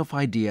list of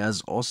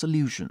ideas or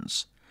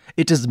solutions.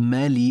 It is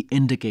merely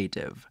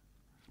indicative.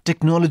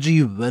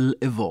 Technology will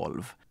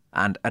evolve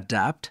and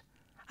adapt,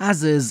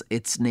 as is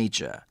its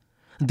nature.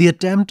 The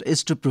attempt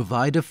is to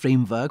provide a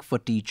framework for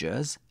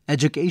teachers,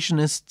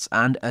 educationists,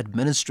 and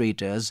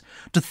administrators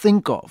to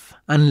think of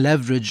and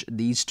leverage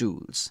these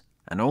tools,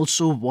 and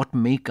also what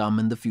may come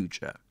in the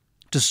future,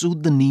 to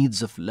suit the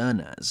needs of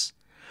learners.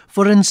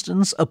 For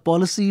instance, a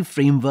policy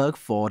framework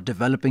for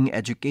developing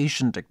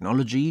education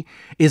technology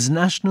is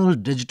National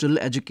Digital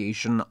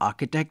Education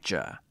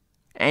Architecture,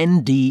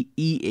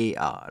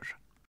 NDEAR.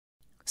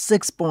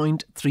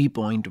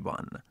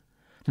 6.3.1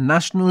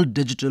 National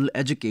Digital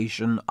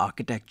Education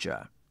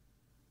Architecture.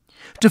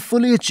 To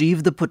fully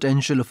achieve the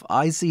potential of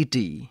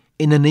ICT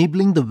in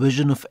enabling the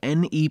vision of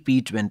NEP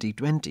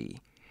 2020,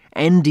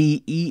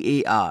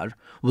 NDEAR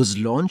was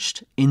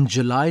launched in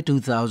July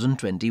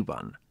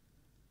 2021.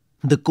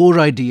 The core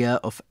idea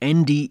of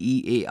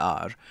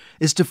NDEAR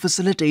is to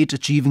facilitate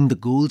achieving the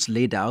goals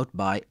laid out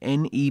by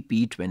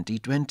NEP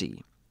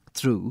 2020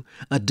 through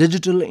a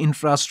digital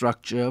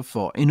infrastructure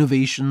for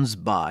innovations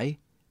by,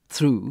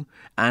 through,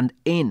 and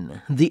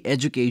in the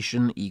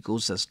education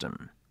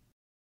ecosystem.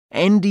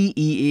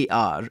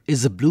 NDEAR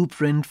is a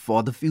blueprint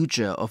for the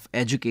future of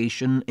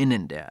education in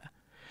India.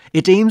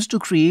 It aims to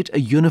create a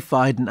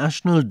unified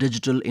national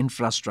digital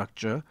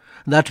infrastructure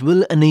that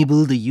will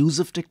enable the use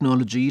of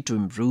technology to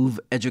improve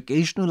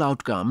educational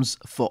outcomes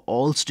for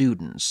all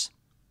students.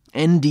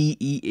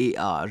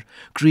 NDEAR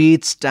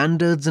creates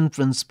standards and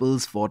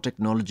principles for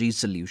technology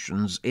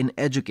solutions in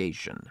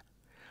education.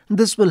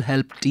 This will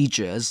help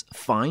teachers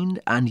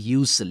find and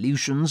use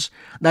solutions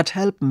that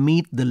help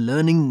meet the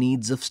learning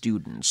needs of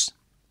students.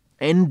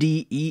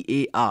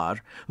 NDEAR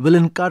will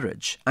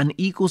encourage an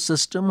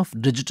ecosystem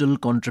of digital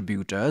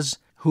contributors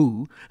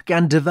who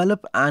can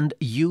develop and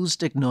use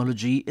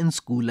technology in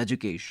school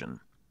education.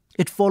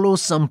 It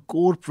follows some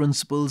core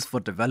principles for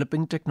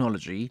developing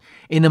technology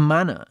in a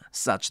manner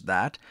such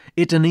that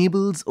it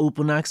enables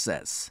open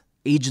access,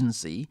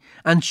 agency,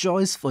 and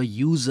choice for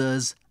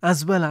users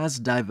as well as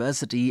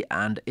diversity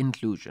and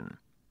inclusion.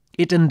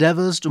 It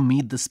endeavors to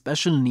meet the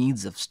special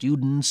needs of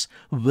students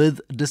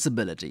with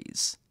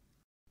disabilities.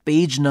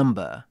 Page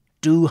number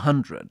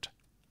 200.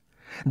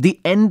 The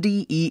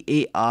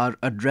NDEAR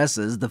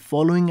addresses the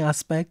following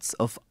aspects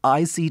of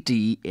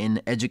ICT in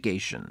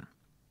education.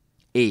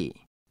 A.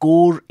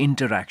 Core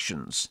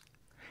interactions.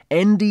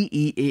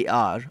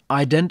 NDEAR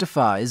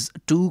identifies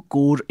two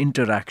core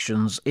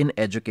interactions in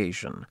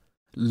education: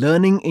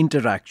 learning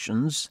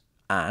interactions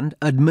and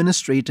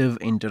administrative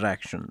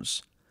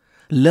interactions.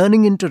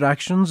 Learning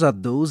interactions are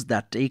those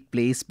that take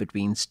place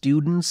between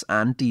students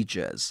and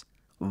teachers,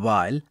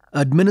 while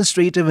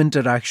administrative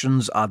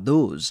interactions are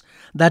those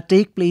that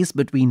take place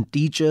between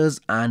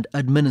teachers and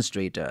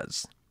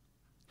administrators.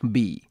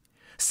 B.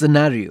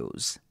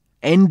 Scenarios.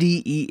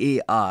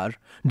 NDEAR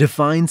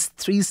defines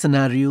three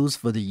scenarios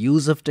for the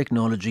use of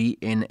technology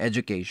in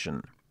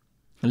education: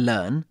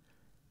 learn,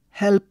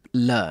 help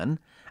learn,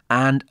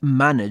 and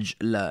manage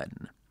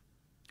learn.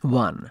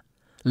 1.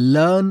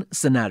 Learn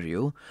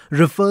scenario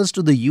refers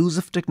to the use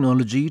of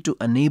technology to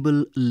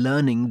enable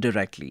learning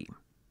directly.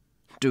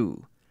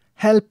 2.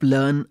 Help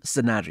learn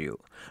scenario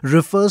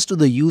refers to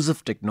the use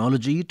of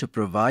technology to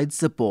provide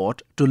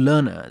support to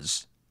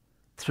learners.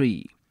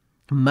 3.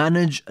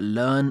 Manage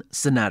learn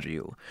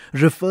scenario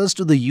refers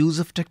to the use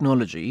of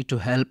technology to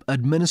help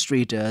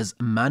administrators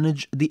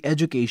manage the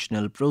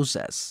educational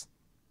process.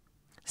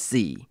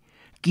 C.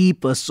 Key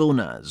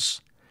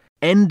personas.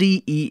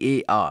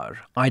 NDEAR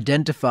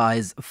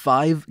identifies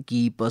 5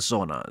 key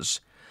personas: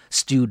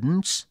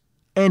 students,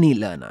 any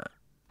learner;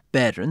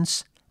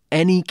 parents,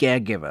 any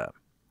caregiver;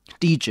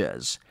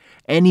 teachers,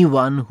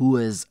 anyone who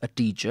is a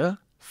teacher,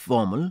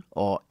 formal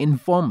or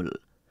informal;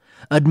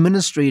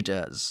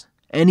 administrators,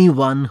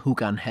 anyone who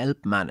can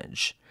help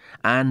manage;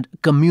 and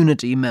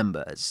community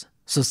members,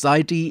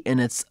 society in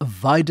its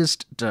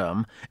widest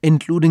term,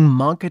 including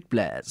market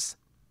players.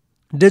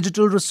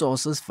 Digital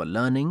resources for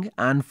learning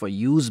and for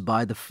use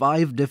by the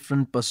 5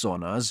 different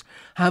personas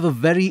have a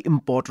very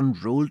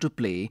important role to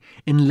play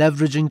in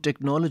leveraging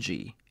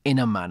technology in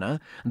a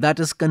manner that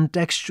is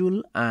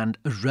contextual and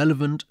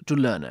relevant to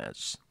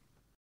learners.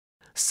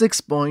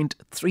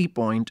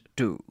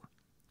 6.3.2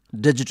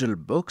 Digital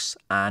books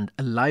and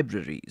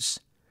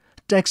libraries.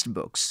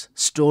 Textbooks,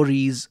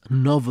 stories,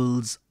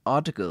 novels,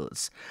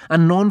 articles,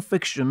 and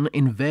non-fiction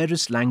in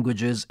various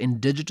languages in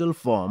digital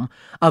form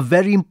are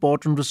very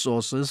important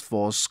resources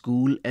for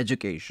school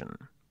education.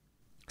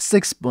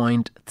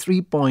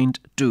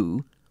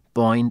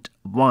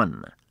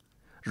 6.3.2.1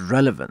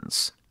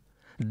 Relevance.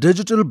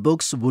 Digital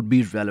books would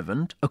be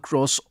relevant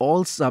across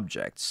all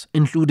subjects,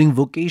 including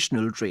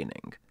vocational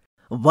training.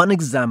 One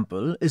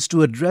example is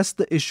to address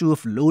the issue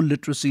of low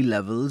literacy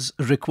levels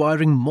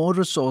requiring more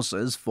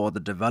resources for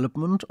the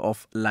development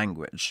of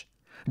language.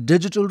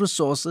 Digital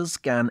resources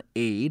can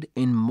aid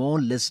in more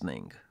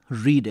listening,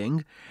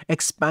 reading,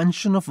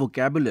 expansion of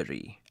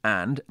vocabulary,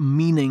 and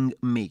meaning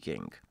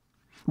making.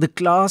 The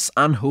class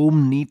and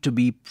home need to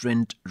be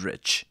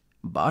print-rich,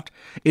 but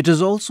it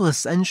is also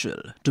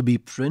essential to be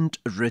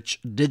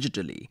print-rich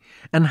digitally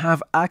and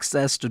have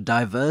access to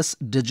diverse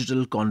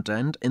digital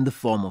content in the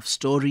form of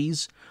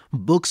stories,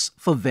 books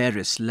for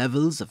various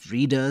levels of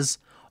readers,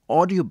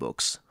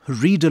 audiobooks,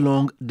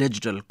 read-along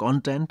digital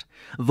content,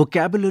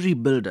 vocabulary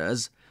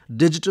builders,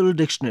 digital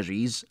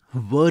dictionaries,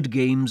 word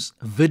games,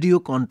 video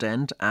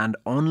content, and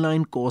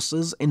online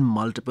courses in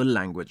multiple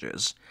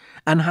languages,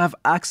 and have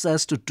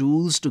access to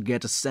tools to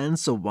get a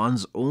sense of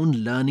one's own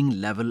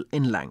learning level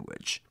in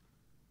language.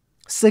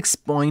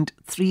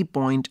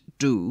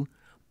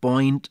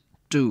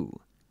 6.3.2.2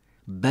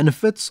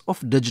 Benefits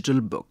of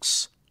digital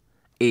books.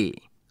 A.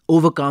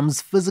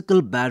 Overcomes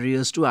physical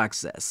barriers to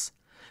access.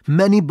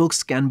 Many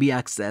books can be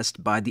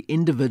accessed by the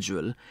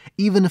individual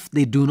even if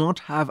they do not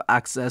have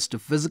access to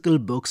physical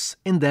books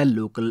in their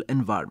local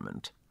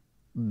environment.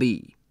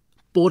 B.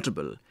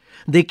 Portable.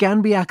 They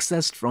can be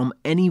accessed from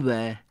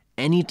anywhere,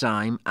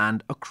 anytime,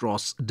 and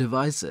across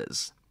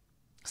devices.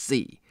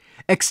 C.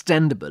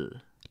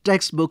 Extendable.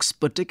 Textbooks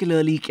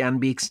particularly can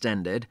be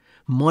extended,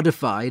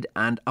 modified,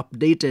 and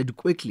updated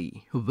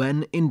quickly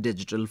when in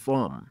digital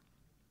form.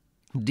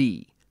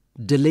 D.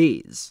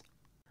 Delays.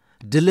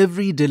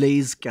 Delivery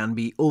delays can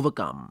be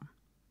overcome.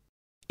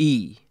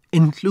 E.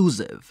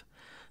 Inclusive.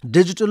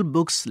 Digital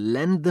books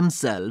lend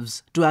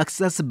themselves to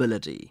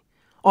accessibility,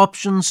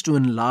 options to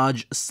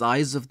enlarge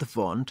size of the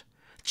font,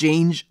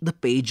 change the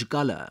page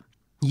color,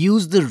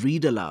 use the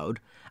read aloud,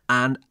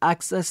 and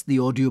access the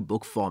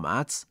audiobook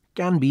formats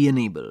can be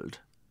enabled.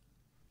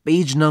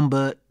 Page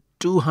number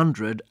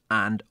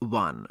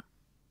 201.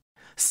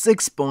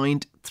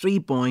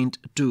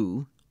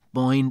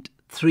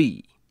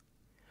 6.3.2.3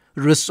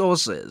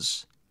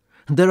 Resources.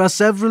 There are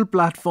several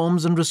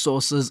platforms and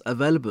resources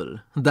available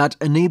that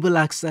enable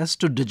access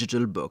to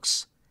digital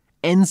books.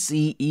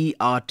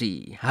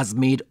 NCERT has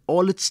made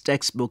all its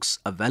textbooks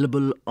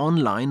available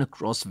online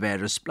across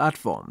various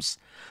platforms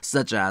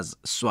such as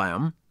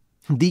Swayam,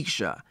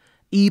 Diksha,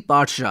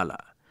 ePathshala.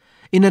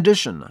 In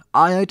addition,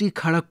 IIT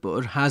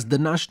Kharagpur has the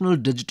National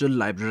Digital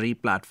Library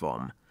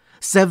Platform.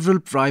 Several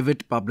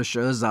private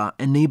publishers are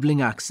enabling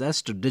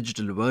access to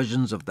digital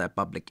versions of their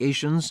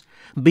publications,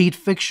 be it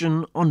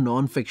fiction or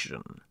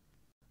non-fiction.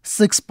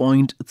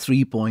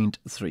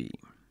 6.3.3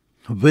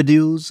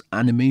 Videos,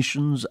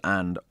 Animations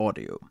and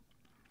Audio.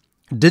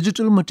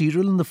 Digital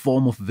material in the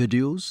form of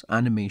videos,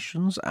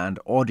 animations, and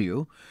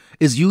audio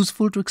is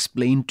useful to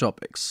explain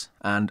topics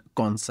and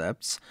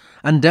concepts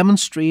and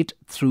demonstrate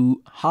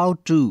through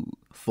how-to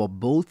for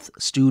both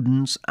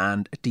students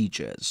and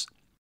teachers.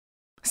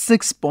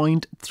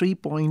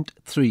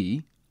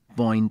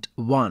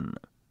 6.3.3.1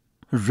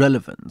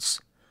 Relevance.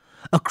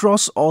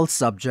 Across all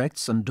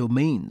subjects and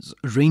domains,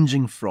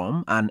 ranging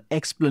from an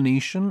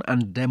explanation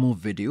and demo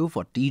video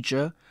for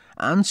teacher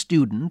and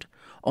student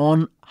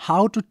on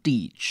how to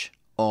teach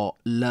or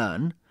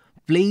learn,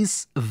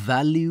 place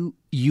value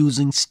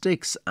using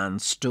sticks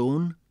and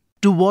stone,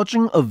 to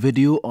watching a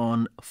video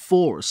on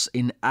force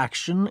in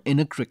action in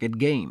a cricket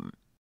game.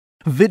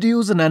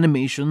 Videos and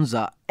animations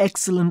are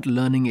excellent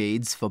learning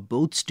aids for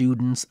both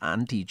students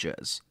and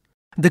teachers.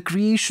 The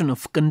creation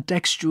of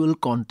contextual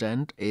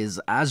content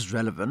is as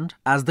relevant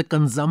as the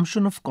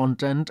consumption of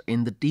content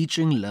in the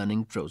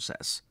teaching-learning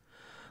process.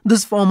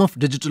 This form of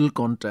digital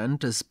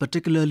content is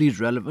particularly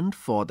relevant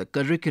for the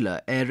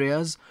curricular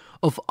areas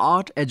of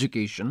art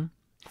education,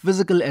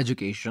 physical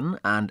education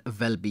and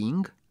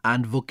well-being,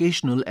 and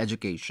vocational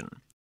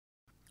education.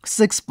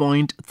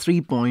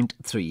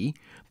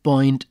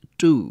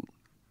 6.3.3.2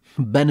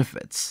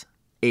 Benefits.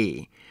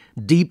 A.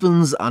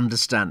 Deepens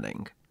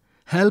understanding.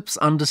 Helps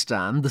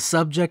understand the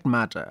subject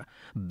matter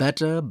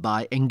better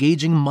by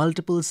engaging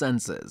multiple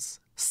senses,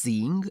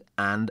 seeing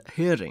and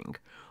hearing,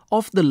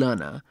 of the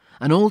learner,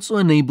 and also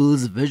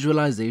enables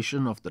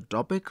visualization of the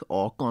topic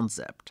or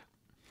concept.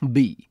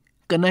 B.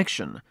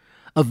 Connection.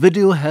 A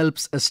video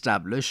helps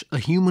establish a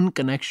human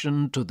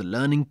connection to the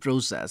learning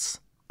process,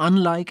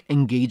 unlike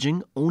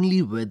engaging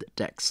only with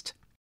text.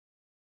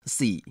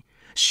 C.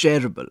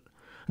 Shareable.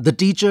 The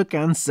teacher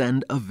can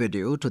send a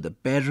video to the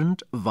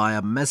parent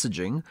via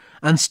messaging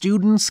and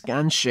students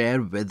can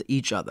share with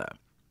each other.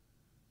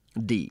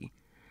 D.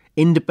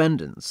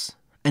 Independence.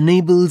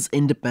 Enables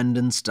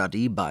independent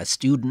study by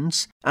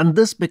students, and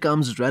this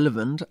becomes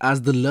relevant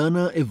as the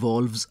learner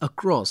evolves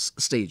across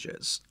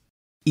stages.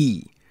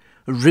 E.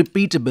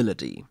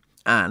 Repeatability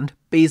and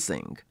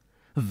pacing.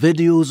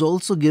 Videos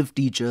also give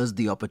teachers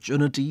the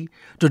opportunity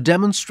to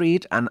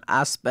demonstrate an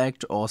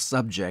aspect or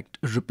subject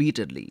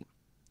repeatedly.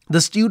 The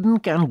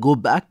student can go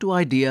back to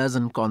ideas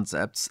and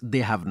concepts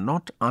they have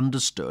not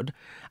understood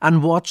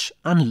and watch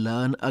and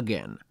learn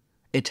again.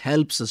 It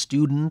helps a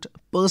student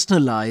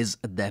personalize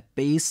their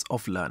pace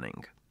of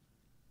learning.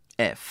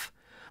 F.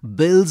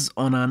 Builds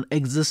on an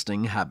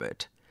existing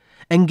habit.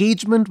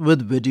 Engagement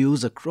with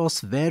videos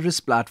across various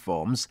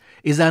platforms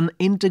is an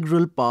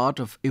integral part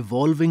of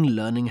evolving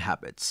learning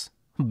habits,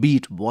 be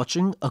it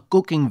watching a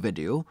cooking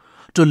video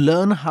to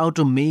learn how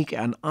to make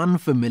an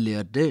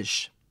unfamiliar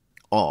dish,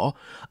 or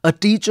a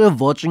teacher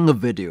watching a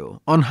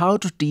video on how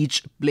to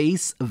teach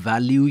place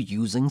value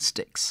using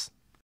sticks.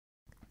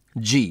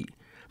 G.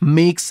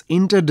 Makes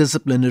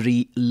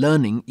interdisciplinary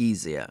learning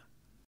easier.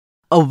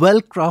 A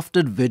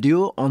well-crafted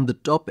video on the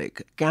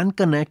topic can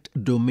connect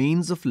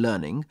domains of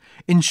learning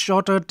in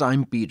shorter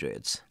time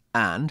periods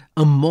and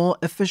a more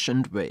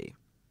efficient way.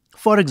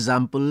 For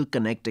example,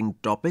 connecting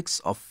topics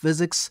of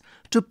physics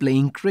to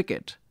playing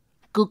cricket,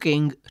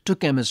 cooking to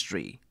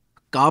chemistry,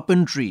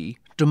 carpentry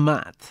to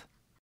math.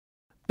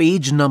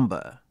 Page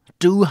number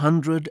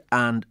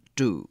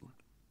 202.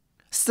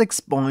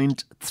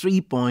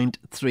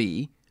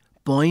 6.3.3.3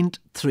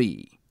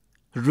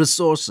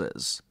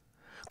 Resources.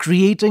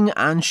 Creating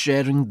and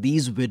sharing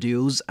these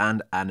videos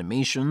and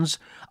animations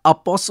are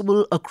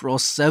possible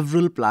across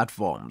several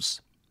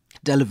platforms: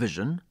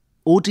 television,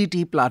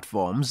 OTT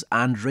platforms,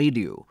 and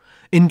radio,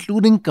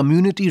 including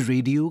community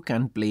radio,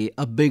 can play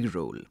a big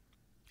role.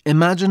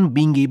 Imagine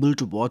being able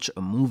to watch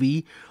a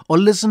movie or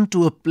listen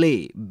to a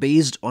play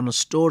based on a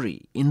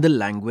story in the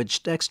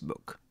language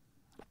textbook.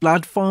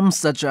 Platforms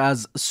such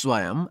as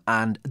Swayam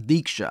and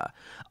Diksha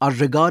are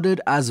regarded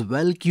as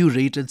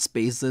well-curated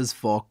spaces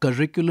for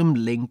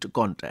curriculum-linked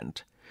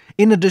content,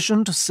 in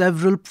addition to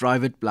several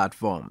private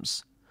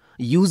platforms.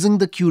 Using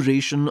the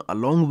curation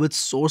along with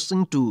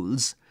sourcing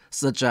tools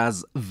such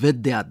as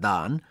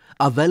Vidyadan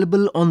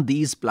available on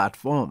these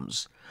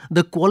platforms,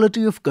 the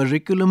quality of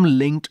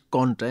curriculum-linked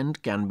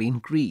content can be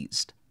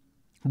increased.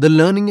 The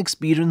learning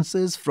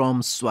experiences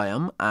from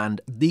Swayam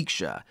and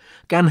Diksha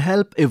can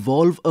help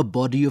evolve a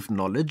body of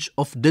knowledge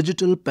of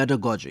digital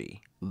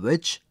pedagogy,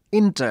 which,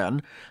 in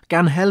turn,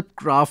 can help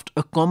craft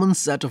a common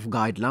set of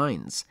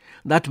guidelines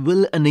that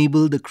will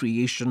enable the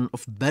creation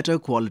of better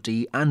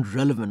quality and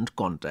relevant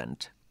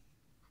content.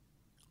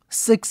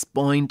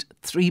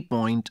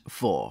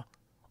 6.3.4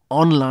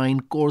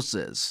 Online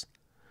Courses.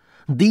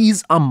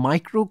 These are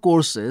micro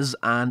courses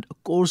and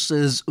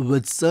courses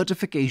with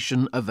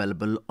certification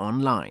available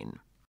online.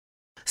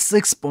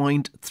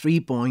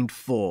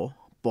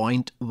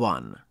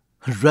 6.3.4.1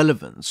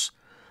 Relevance.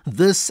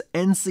 This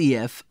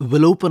NCF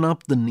will open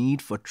up the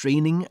need for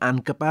training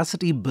and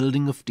capacity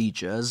building of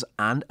teachers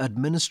and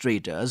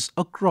administrators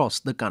across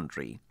the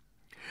country.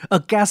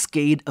 A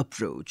cascade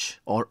approach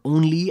or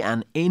only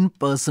an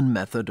in-person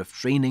method of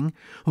training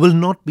will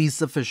not be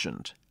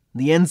sufficient.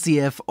 The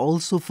NCF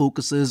also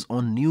focuses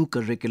on new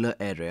curricular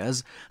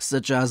areas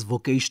such as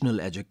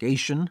vocational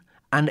education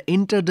and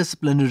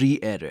interdisciplinary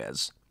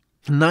areas.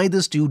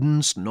 Neither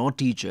students nor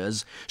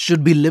teachers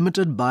should be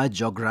limited by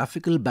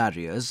geographical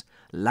barriers,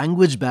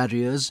 language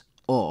barriers,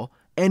 or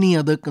any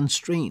other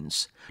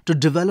constraints to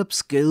develop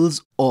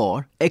skills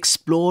or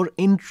explore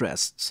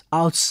interests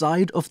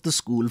outside of the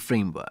school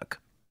framework.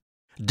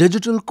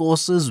 Digital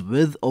courses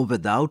with or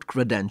without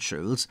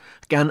credentials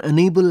can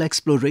enable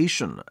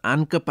exploration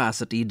and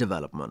capacity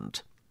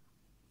development.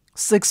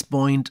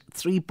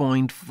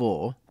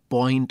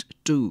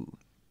 6.3.4.2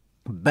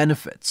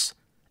 Benefits.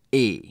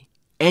 A.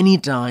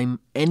 Anytime,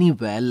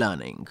 anywhere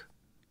learning.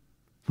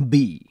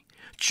 B.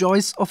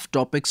 Choice of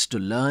topics to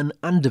learn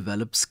and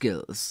develop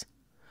skills.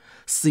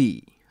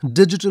 C.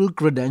 Digital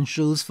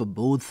credentials for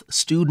both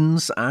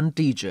students and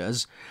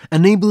teachers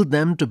enable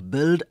them to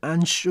build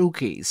and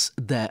showcase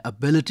their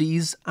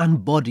abilities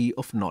and body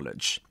of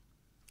knowledge.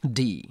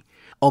 D.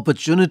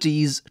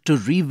 Opportunities to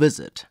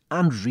revisit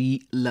and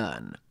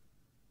relearn.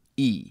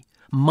 E.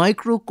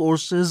 Micro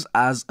courses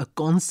as a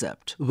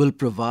concept will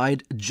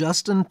provide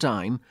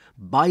just-in-time,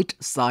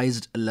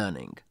 bite-sized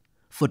learning.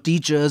 For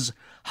teachers,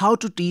 how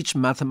to teach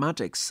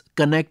mathematics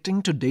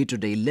connecting to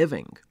day-to-day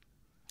living.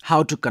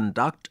 How to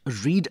conduct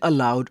read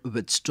aloud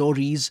with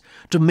stories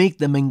to make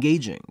them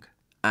engaging,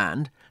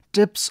 and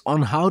tips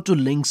on how to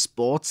link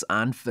sports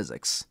and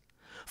physics.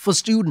 For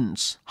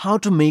students, how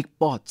to make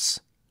pots,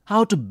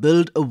 how to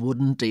build a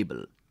wooden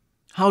table,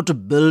 how to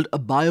build a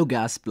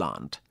biogas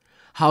plant,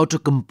 how to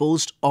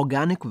compost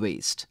organic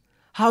waste,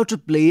 how to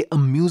play a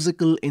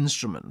musical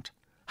instrument,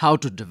 how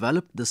to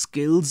develop the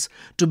skills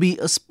to be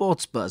a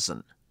sports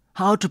person,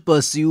 how to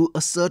pursue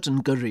a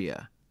certain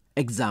career.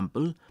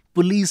 Example,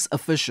 police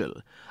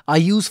official are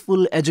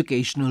useful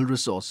educational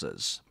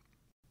resources.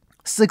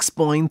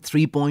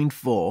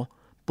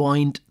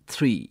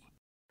 6.3.4.3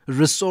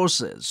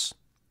 Resources.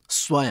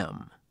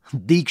 Swayam,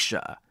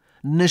 Diksha,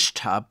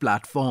 Nishtha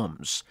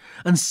platforms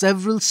and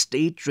several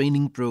state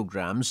training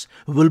programs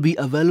will be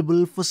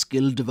available for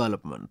skill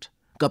development,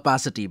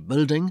 capacity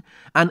building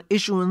and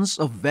issuance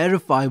of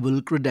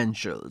verifiable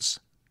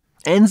credentials.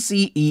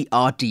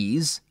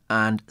 NCERT's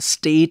and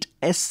state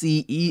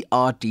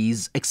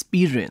SCERT's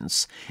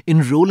experience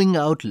in rolling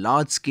out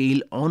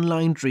large-scale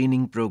online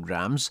training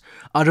programs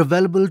are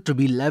available to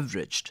be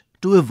leveraged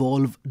to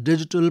evolve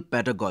digital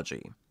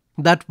pedagogy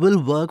that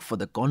will work for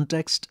the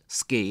context,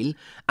 scale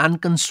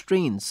and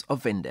constraints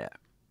of India.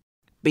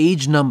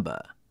 Page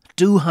number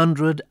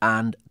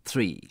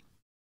 203.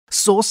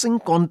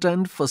 Sourcing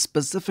content for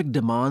specific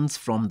demands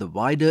from the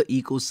wider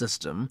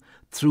ecosystem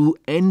through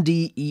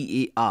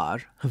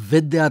NDEAR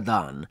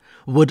Vidyadan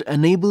would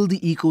enable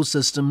the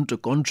ecosystem to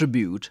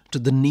contribute to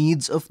the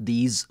needs of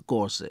these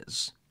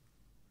courses.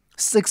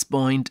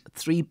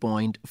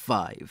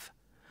 6.3.5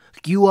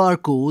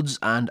 QR codes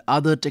and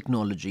other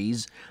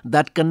technologies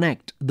that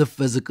connect the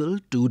physical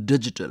to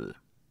digital.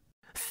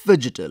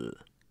 Phygital.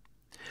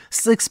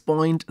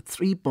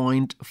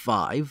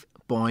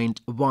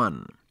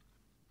 6.3.5.1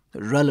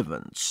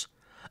 Relevance.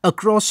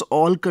 Across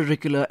all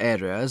curricular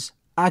areas,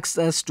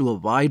 access to a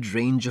wide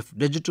range of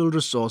digital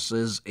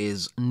resources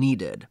is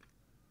needed.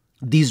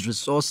 These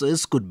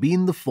resources could be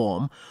in the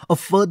form of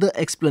further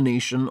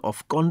explanation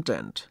of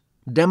content,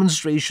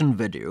 demonstration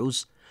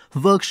videos,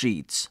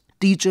 worksheets,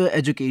 teacher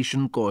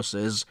education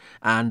courses,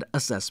 and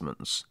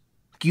assessments.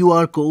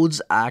 QR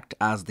codes act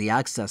as the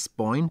access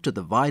point to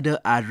the wider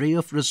array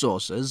of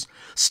resources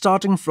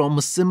starting from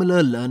a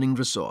similar learning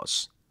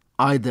resource,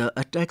 either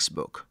a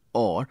textbook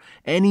or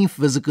any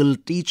physical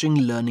teaching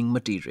learning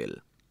material.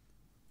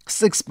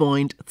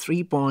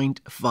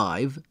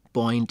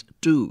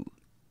 6.3.5.2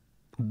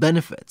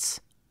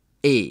 Benefits.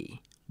 A.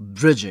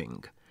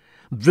 Bridging.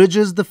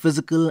 Bridges the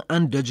physical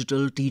and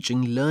digital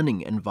teaching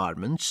learning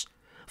environments.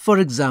 For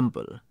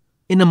example,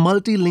 in a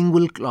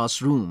multilingual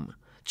classroom,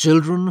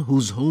 children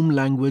whose home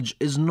language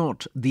is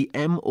not the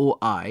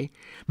MOI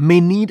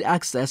may need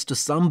access to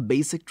some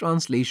basic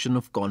translation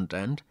of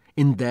content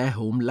in their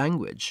home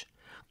language.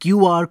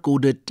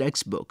 QR-coded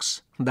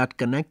textbooks that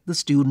connect the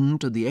student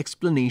to the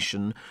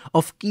explanation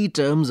of key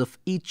terms of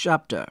each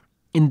chapter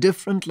in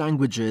different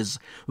languages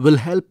will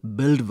help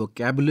build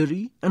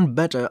vocabulary and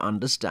better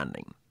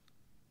understanding.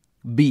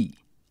 B.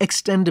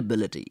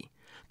 Extendability.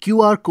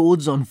 QR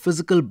codes on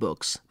physical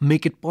books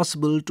make it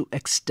possible to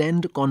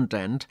extend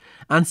content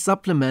and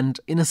supplement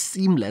in a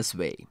seamless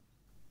way.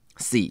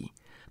 C.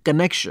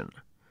 Connection.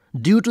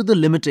 Due to the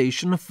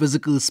limitation of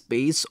physical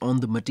space on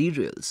the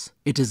materials,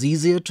 it is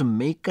easier to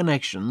make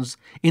connections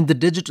in the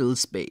digital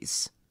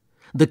space.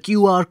 The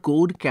QR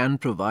code can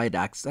provide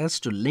access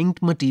to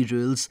linked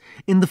materials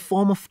in the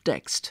form of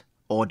text,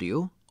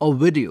 audio, or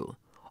video,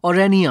 or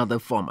any other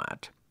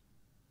format.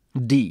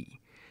 D.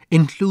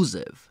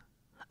 Inclusive.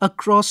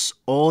 Across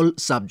all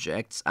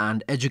subjects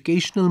and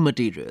educational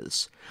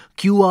materials,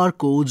 QR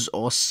codes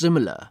or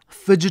similar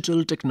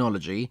phygital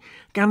technology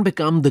can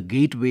become the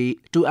gateway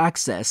to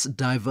access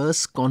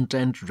diverse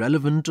content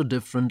relevant to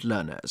different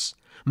learners,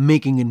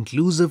 making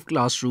inclusive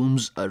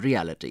classrooms a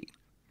reality.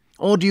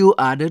 Audio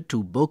added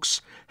to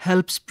books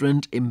helps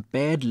print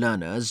impaired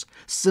learners.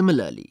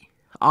 Similarly,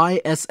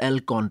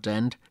 ISL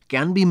content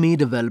can be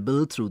made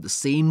available through the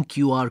same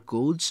QR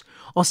codes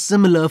or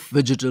similar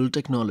digital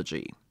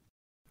technology.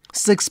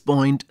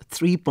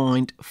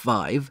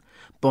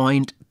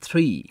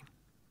 6.3.5.3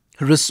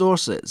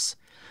 Resources.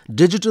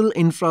 Digital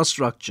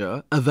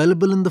infrastructure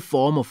available in the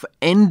form of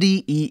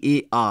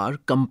NDEAR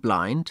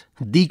compliant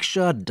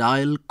Diksha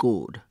Dial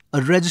Code,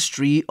 a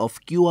registry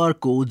of QR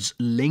codes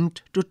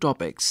linked to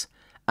topics,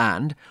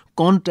 and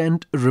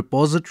content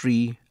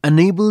repository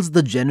enables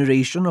the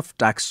generation of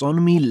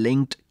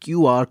taxonomy-linked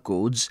QR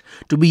codes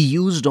to be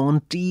used on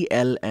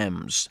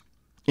TLMs.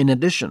 In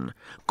addition,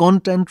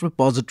 content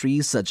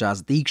repositories such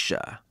as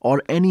Diksha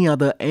or any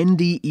other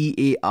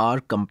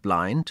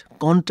NDEAR-compliant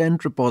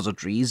content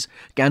repositories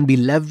can be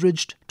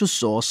leveraged to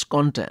source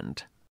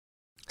content.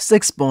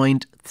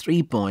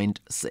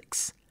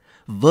 6.3.6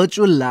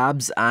 Virtual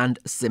Labs and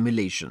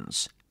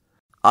Simulations.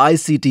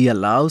 ICT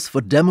allows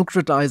for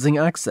democratizing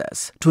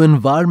access to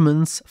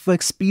environments for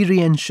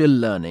experiential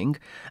learning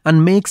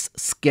and makes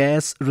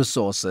scarce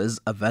resources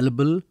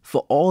available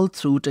for all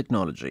through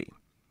technology.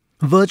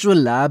 Virtual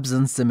labs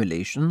and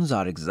simulations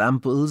are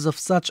examples of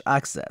such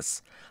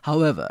access.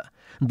 However,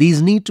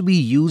 these need to be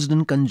used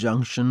in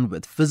conjunction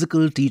with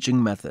physical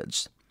teaching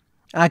methods.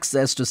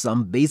 Access to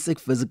some basic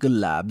physical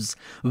labs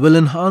will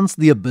enhance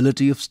the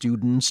ability of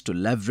students to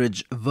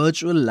leverage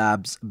virtual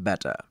labs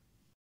better.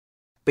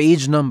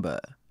 Page number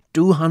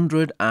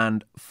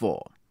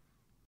 204.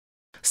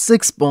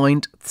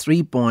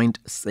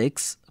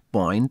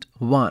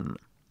 6.3.6.1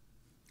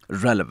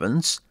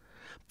 Relevance.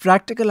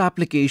 Practical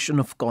application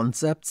of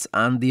concepts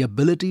and the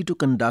ability to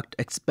conduct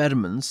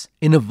experiments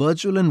in a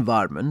virtual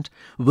environment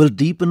will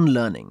deepen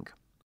learning.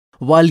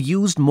 While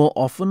used more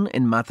often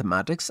in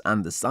mathematics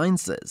and the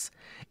sciences,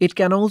 it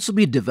can also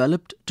be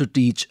developed to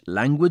teach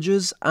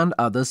languages and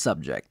other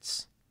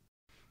subjects.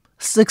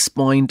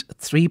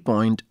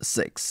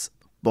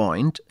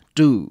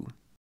 6.3.6.2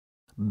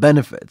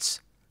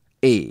 Benefits.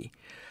 A.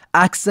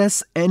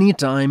 Access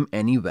anytime,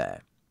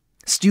 anywhere.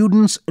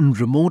 Students in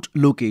remote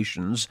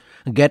locations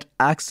get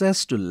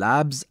access to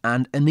labs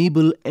and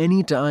enable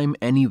anytime,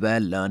 anywhere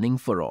learning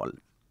for all.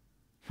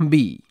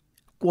 B.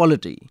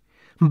 Quality.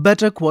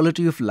 Better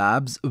quality of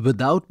labs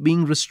without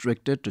being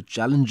restricted to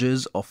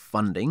challenges of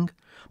funding,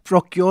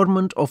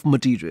 procurement of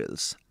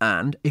materials,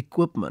 and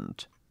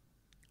equipment.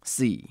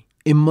 C.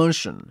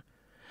 Immersion.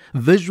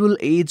 Visual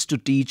aids to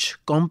teach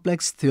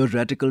complex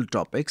theoretical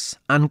topics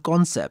and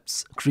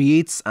concepts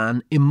creates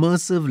an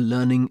immersive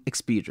learning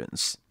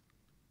experience.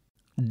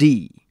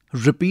 D.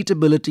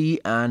 Repeatability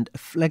and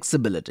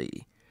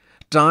flexibility.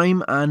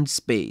 Time and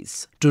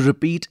space to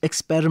repeat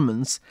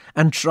experiments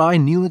and try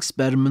new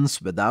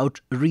experiments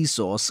without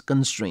resource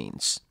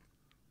constraints.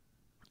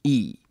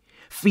 E.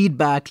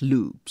 Feedback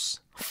loops.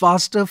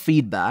 Faster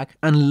feedback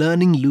and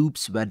learning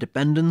loops where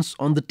dependence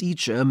on the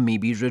teacher may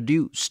be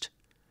reduced.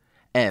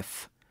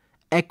 F.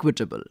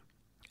 Equitable.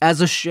 As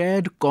a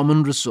shared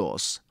common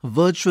resource,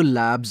 virtual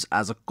labs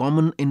as a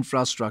common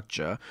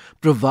infrastructure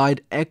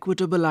provide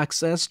equitable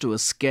access to a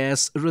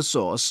scarce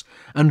resource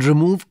and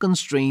remove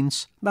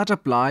constraints that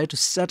apply to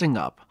setting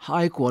up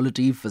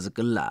high-quality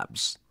physical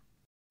labs.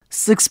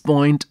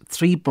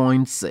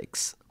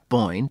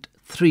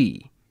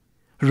 6.3.6.3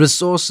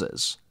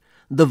 Resources.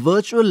 The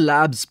Virtual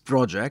Labs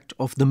project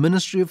of the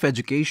Ministry of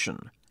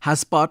Education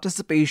has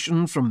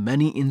participation from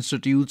many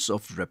institutes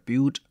of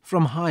repute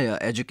from higher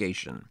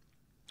education.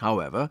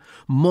 However,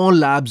 more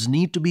labs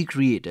need to be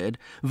created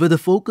with a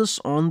focus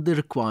on the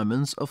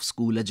requirements of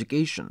school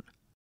education.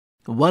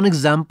 One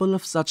example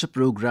of such a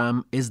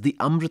program is the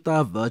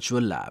Amrita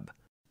Virtual Lab.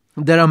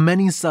 There are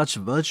many such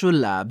virtual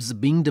labs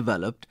being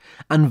developed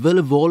and will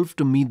evolve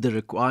to meet the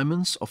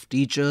requirements of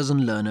teachers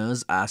and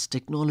learners as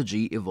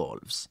technology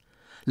evolves.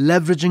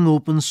 Leveraging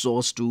open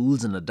source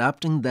tools and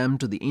adapting them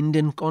to the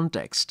Indian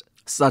context,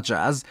 such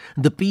as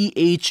the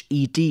PHET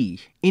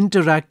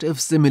Interactive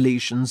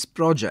Simulations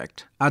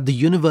Project at the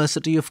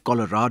University of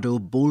Colorado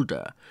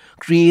Boulder,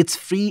 creates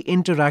free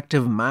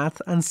interactive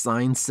math and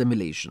science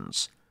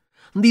simulations.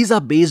 These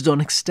are based on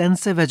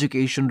extensive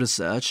education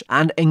research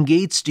and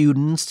engage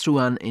students through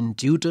an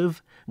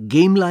intuitive,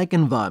 game-like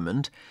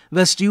environment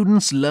where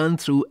students learn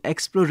through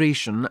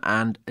exploration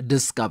and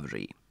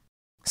discovery.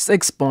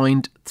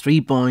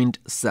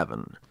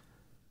 6.3.7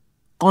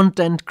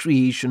 Content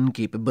Creation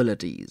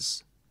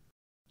Capabilities.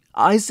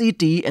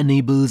 ICT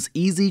enables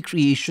easy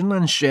creation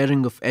and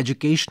sharing of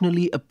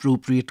educationally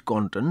appropriate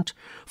content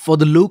for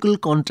the local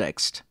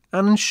context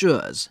and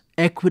ensures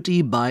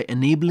equity by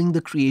enabling the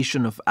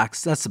creation of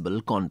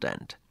accessible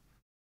content.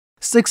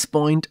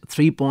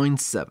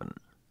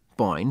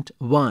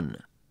 6.3.7.1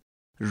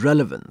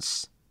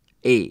 Relevance.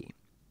 A.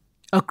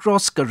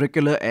 Across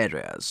curricular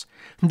areas,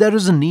 there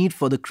is a need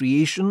for the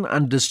creation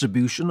and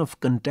distribution of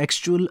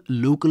contextual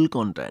local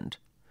content.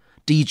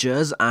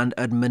 Teachers and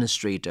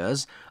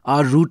administrators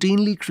are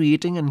routinely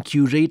creating and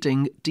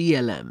curating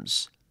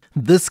TLMs.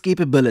 This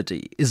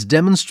capability is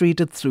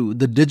demonstrated through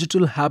the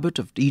digital habit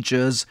of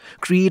teachers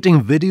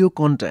creating video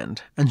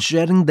content and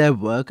sharing their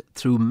work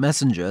through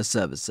messenger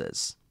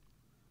services.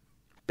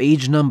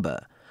 Page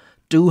number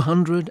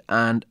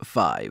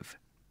 205.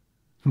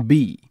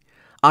 B.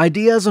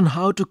 Ideas on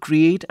how to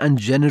create and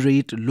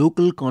generate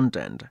local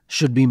content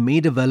should be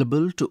made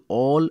available to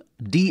all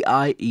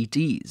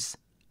DIETs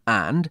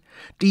and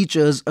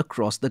teachers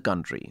across the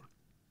country.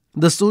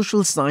 The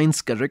social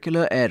science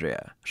curricular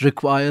area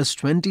requires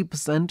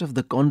 20% of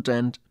the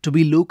content to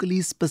be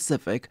locally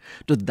specific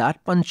to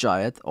that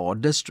panchayat or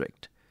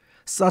district.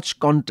 Such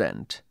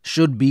content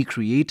should be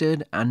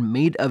created and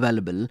made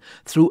available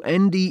through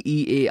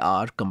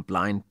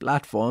NDEAR-compliant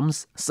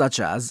platforms such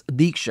as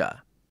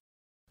Diksha.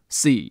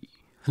 C.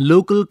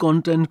 Local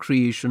content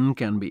creation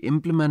can be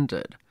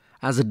implemented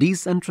as a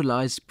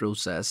decentralized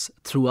process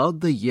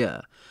throughout the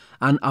year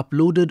and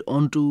uploaded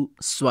onto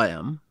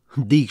Swayam,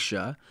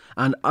 Diksha,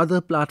 and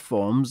other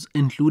platforms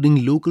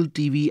including local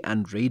TV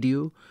and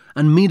radio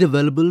and made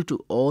available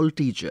to all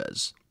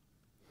teachers.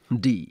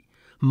 D.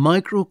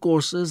 Micro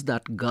courses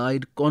that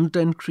guide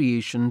content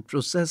creation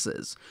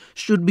processes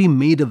should be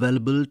made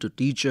available to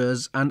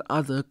teachers and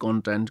other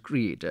content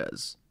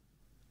creators.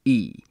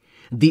 E.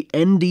 The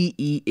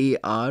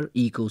NDEAR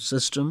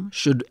ecosystem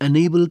should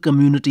enable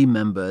community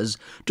members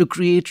to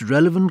create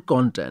relevant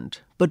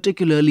content,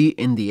 particularly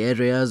in the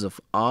areas of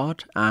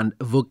art and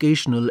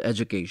vocational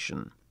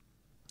education.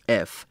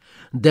 F.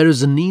 There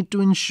is a need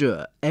to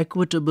ensure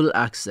equitable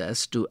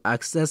access to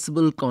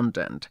accessible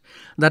content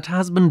that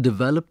has been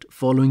developed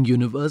following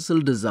universal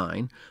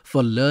design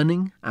for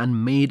learning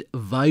and made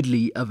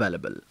widely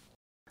available.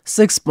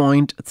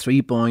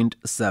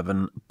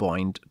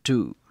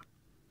 6.3.7.2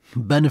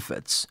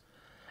 Benefits.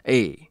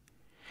 A.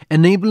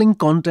 Enabling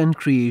content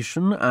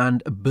creation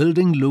and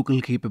building local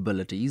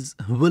capabilities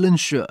will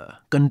ensure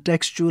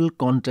contextual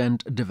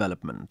content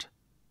development.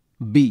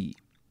 B.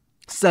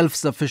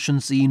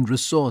 Self-sufficiency in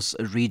resource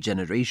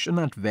regeneration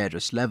at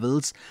various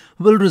levels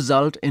will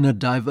result in a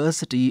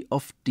diversity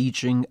of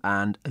teaching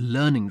and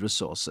learning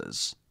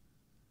resources.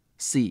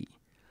 C.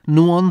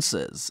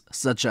 Nuances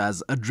such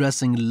as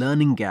addressing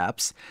learning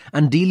gaps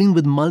and dealing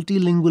with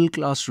multilingual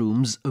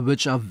classrooms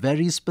which are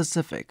very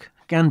specific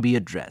can be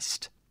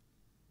addressed.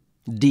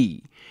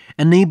 D.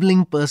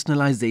 Enabling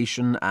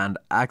personalization and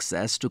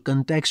access to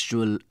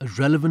contextual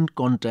relevant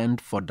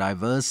content for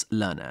diverse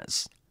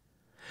learners.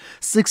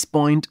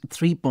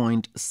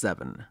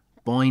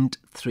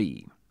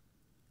 6.3.7.3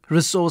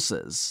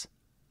 Resources.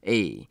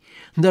 A.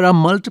 There are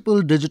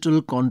multiple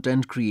digital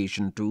content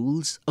creation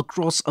tools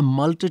across a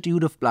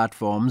multitude of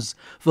platforms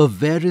for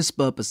various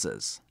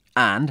purposes,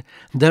 and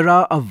there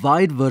are a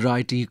wide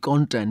variety of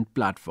content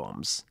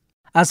platforms.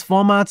 As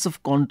formats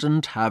of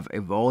content have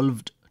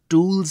evolved,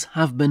 tools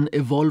have been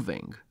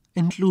evolving,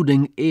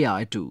 including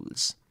AI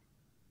tools.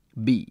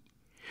 B.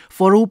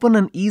 For open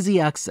and easy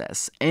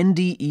access,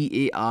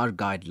 NDEAR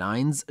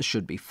guidelines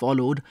should be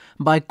followed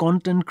by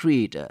content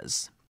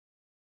creators.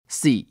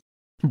 C.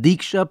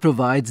 Diksha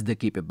provides the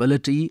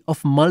capability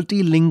of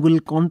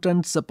multilingual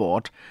content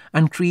support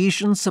and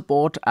creation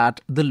support at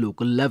the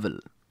local level.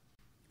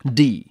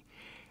 D.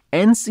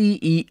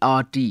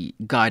 NCERT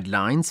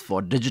guidelines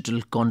for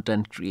digital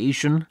content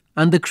creation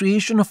and the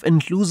creation of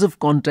inclusive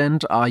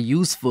content are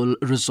useful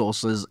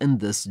resources in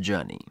this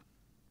journey.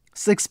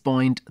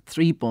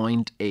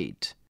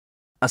 6.3.8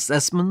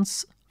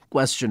 Assessments,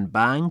 question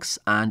banks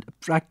and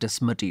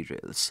practice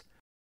materials.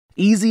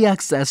 Easy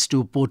access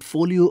to a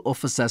portfolio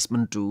of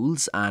assessment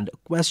tools and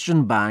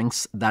question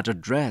banks that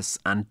address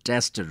and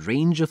test a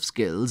range of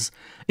skills,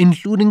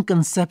 including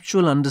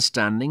conceptual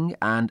understanding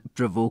and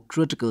provoke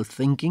critical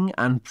thinking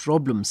and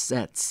problem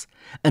sets,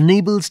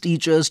 enables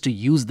teachers to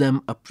use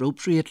them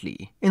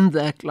appropriately in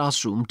their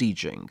classroom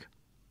teaching.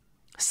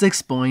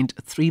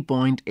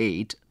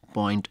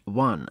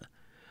 6.3.8.1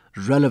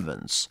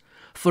 Relevance.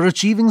 For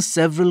achieving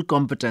several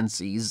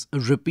competencies,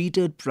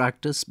 repeated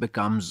practice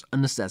becomes a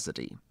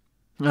necessity.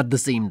 At the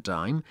same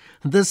time,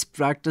 this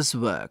practice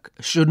work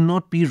should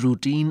not be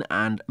routine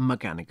and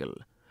mechanical.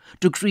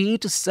 To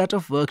create a set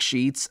of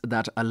worksheets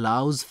that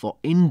allows for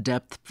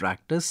in-depth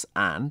practice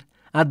and,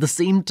 at the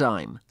same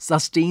time,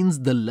 sustains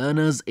the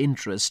learner's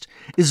interest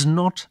is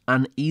not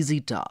an easy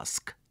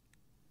task.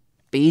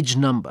 Page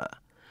number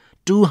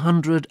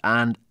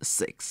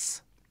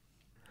 206.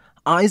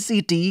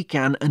 ICT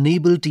can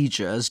enable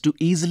teachers to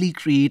easily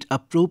create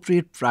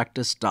appropriate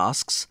practice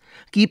tasks,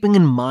 keeping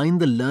in mind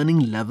the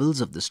learning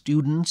levels of the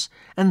students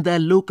and their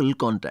local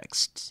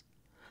contexts.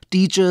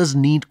 Teachers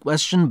need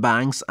question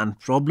banks and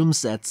problem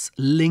sets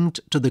linked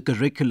to the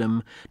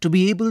curriculum to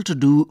be able to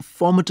do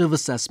formative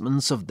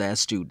assessments of their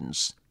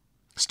students.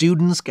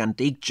 Students can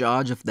take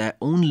charge of their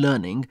own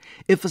learning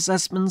if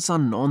assessments are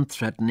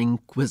non-threatening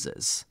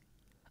quizzes.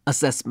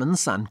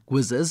 Assessments and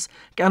quizzes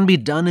can be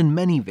done in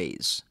many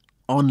ways: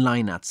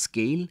 online at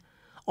scale,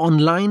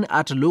 online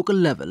at a local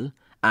level,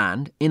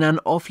 and in an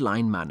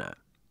offline manner.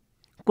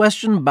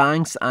 question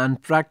banks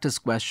and practice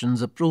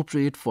questions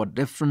appropriate for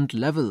different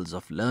levels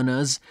of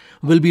learners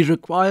will be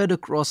required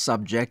across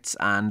subjects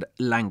and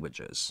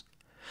languages.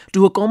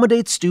 To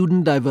accommodate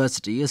student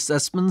diversity,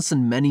 assessments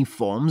in many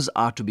forms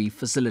are to be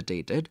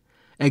facilitated.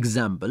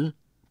 Example,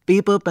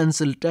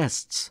 paper-pencil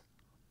tests,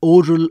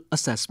 oral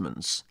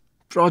assessments,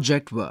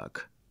 project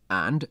work,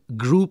 and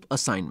group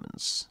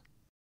assignments.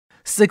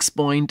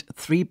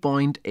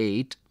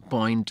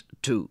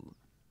 6.3.8.2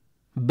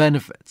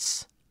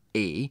 Benefits.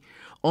 A.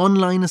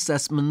 Online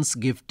assessments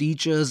give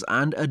teachers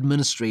and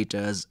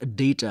administrators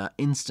data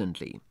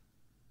instantly.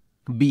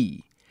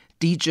 B.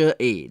 Teacher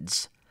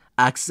aids.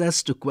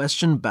 Access to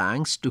question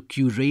banks to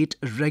curate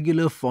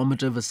regular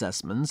formative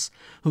assessments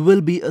will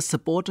be a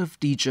supportive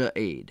teacher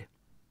aid.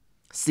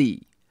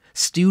 C.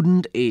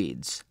 Student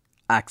aids.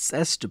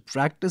 Access to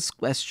practice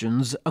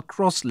questions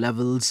across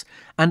levels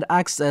and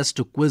access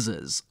to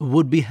quizzes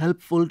would be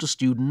helpful to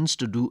students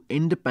to do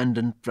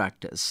independent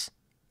practice.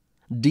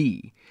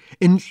 D.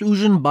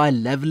 Inclusion by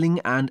leveling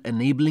and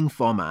enabling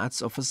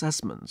formats of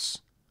assessments.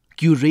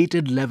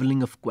 Curated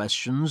leveling of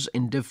questions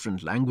in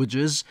different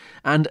languages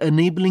and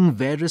enabling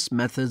various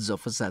methods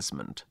of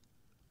assessment.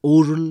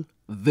 Oral,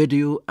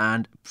 video,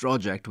 and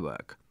project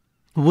work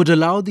would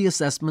allow the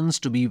assessments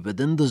to be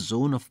within the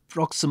zone of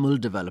proximal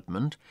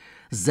development,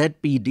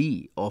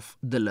 ZPD, of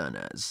the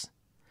learners.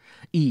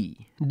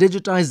 E.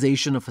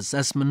 Digitization of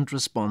assessment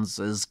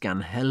responses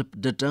can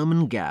help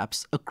determine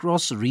gaps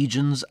across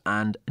regions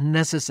and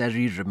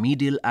necessary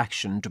remedial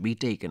action to be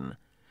taken.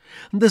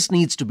 This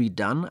needs to be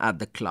done at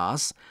the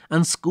class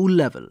and school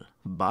level,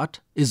 but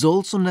is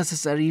also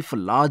necessary for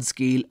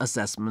large-scale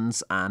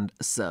assessments and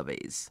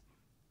surveys.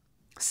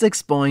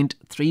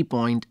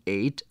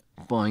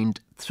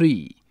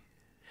 6.3.8.3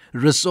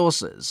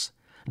 Resources.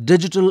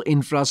 Digital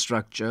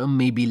infrastructure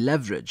may be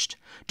leveraged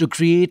to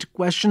create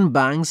question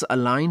banks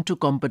aligned to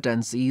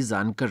competencies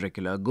and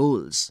curricular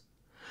goals.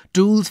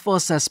 Tools for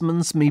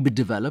assessments may be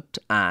developed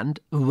and,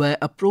 where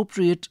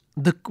appropriate,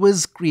 the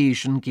quiz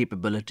creation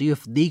capability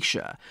of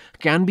Diksha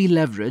can be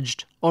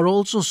leveraged or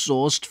also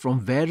sourced from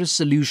various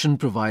solution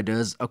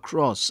providers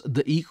across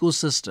the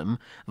ecosystem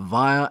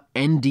via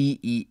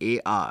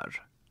NDEAR.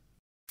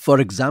 For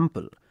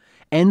example,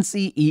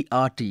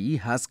 NCERT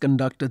has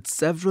conducted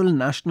several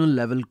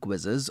national-level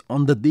quizzes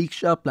on the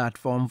Diksha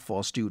platform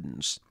for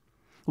students.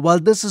 While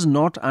this is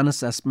not an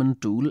assessment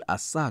tool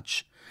as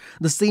such,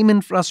 the same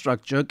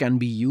infrastructure can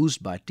be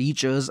used by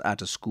teachers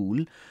at a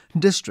school,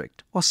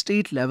 district, or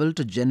state level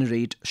to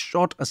generate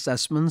short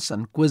assessments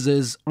and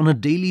quizzes on a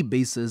daily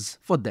basis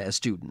for their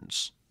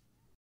students.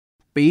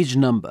 Page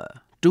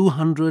number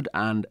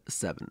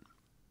 207.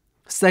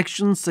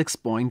 Section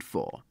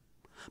 6.4.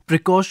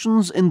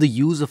 Precautions in the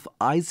use of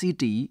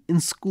ICT in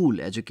school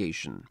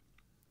education.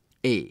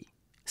 A.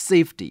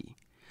 Safety.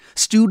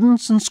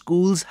 Students in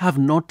schools have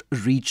not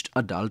reached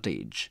adult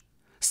age.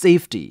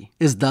 Safety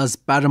is thus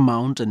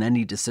paramount in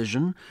any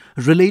decision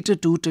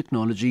related to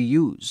technology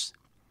use.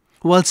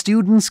 While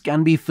students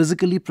can be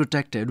physically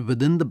protected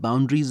within the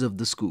boundaries of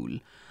the school,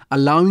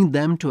 allowing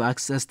them to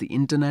access the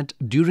internet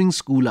during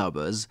school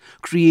hours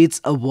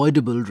creates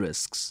avoidable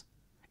risks.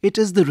 It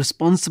is the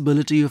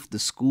responsibility of the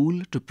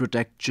school to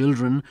protect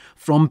children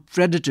from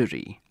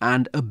predatory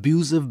and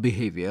abusive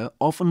behavior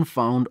often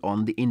found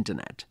on the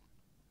internet.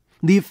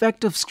 The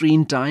effect of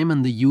screen time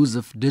and the use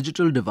of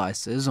digital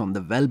devices on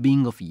the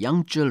well-being of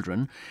young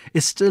children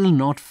is still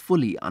not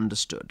fully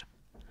understood.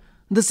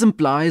 This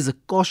implies a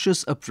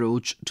cautious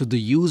approach to the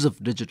use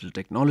of digital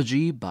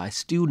technology by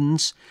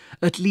students,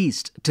 at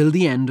least till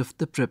the end of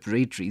the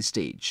preparatory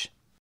stage.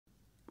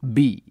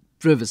 B.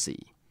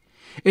 Privacy.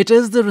 It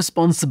is the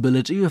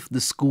responsibility of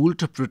the school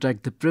to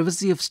protect the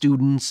privacy of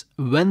students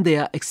when they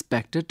are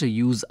expected to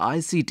use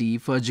ICT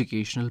for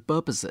educational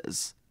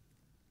purposes.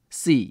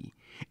 C.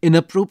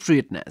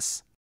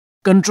 Inappropriateness.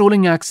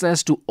 Controlling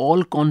access to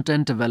all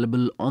content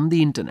available on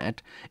the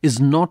internet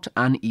is not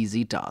an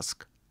easy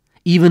task.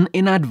 Even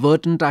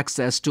inadvertent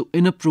access to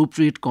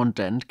inappropriate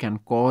content can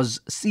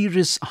cause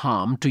serious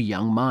harm to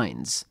young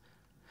minds.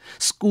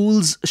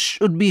 Schools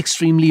should be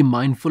extremely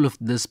mindful of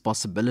this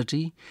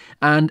possibility,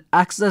 and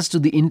access to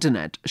the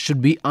internet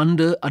should be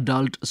under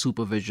adult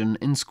supervision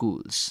in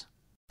schools.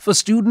 For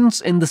students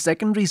in the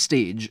secondary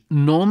stage,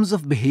 norms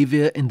of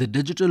behavior in the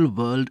digital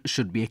world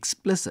should be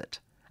explicit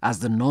as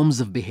the norms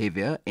of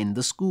behavior in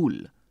the school.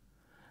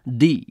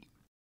 D.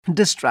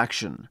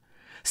 Distraction.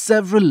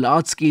 Several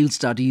large-scale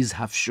studies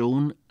have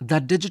shown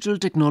that digital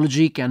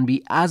technology can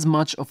be as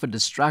much of a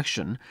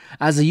distraction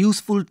as a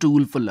useful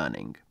tool for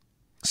learning.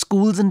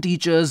 Schools and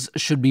teachers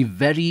should be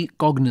very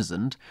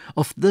cognizant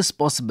of this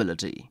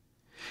possibility.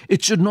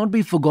 It should not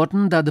be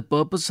forgotten that the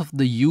purpose of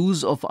the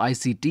use of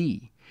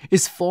ICT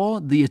is for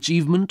the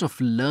achievement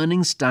of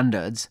learning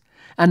standards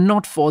and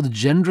not for the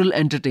general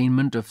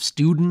entertainment of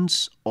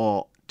students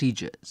or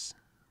teachers.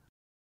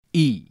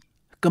 E.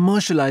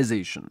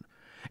 Commercialization.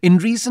 In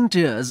recent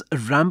years,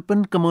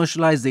 rampant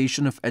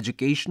commercialization of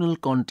educational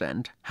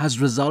content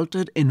has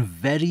resulted in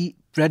very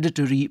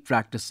predatory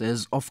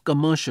practices of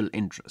commercial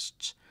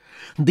interests.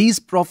 These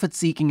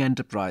profit-seeking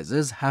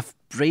enterprises have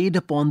preyed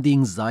upon the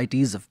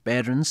anxieties of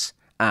parents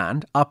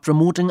and are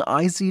promoting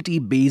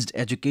ICT-based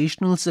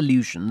educational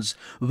solutions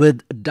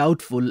with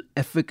doubtful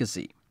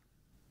efficacy.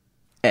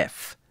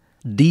 F.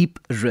 Deep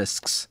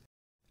risks.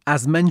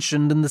 As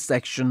mentioned in the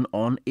section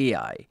on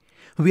AI,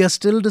 we are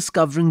still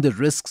discovering the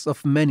risks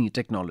of many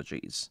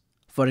technologies.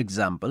 For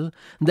example,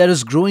 there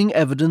is growing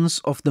evidence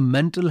of the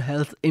mental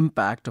health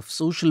impact of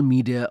social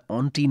media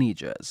on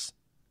teenagers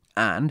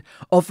and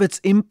of its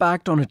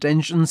impact on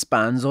attention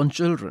spans on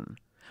children,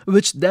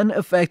 which then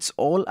affects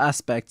all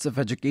aspects of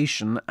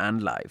education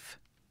and life.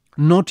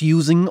 Not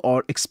using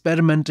or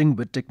experimenting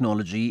with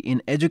technology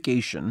in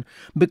education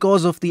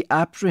because of the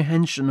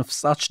apprehension of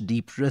such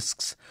deep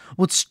risks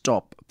would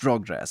stop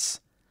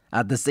progress.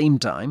 At the same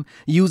time,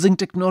 using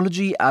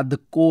technology at the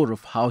core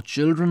of how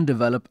children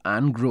develop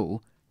and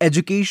grow,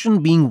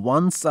 education being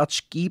one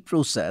such key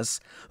process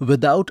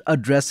without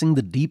addressing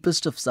the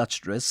deepest of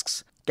such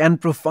risks, can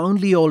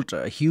profoundly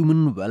alter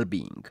human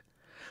well-being.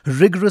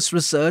 Rigorous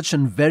research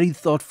and very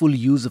thoughtful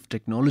use of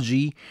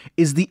technology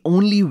is the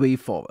only way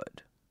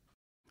forward.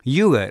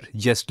 You were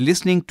just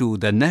listening to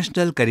the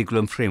National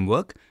Curriculum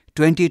Framework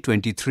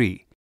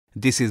 2023.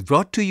 This is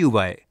brought to you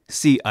by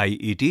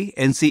CIET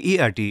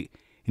NCERT,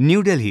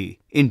 New Delhi,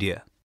 India.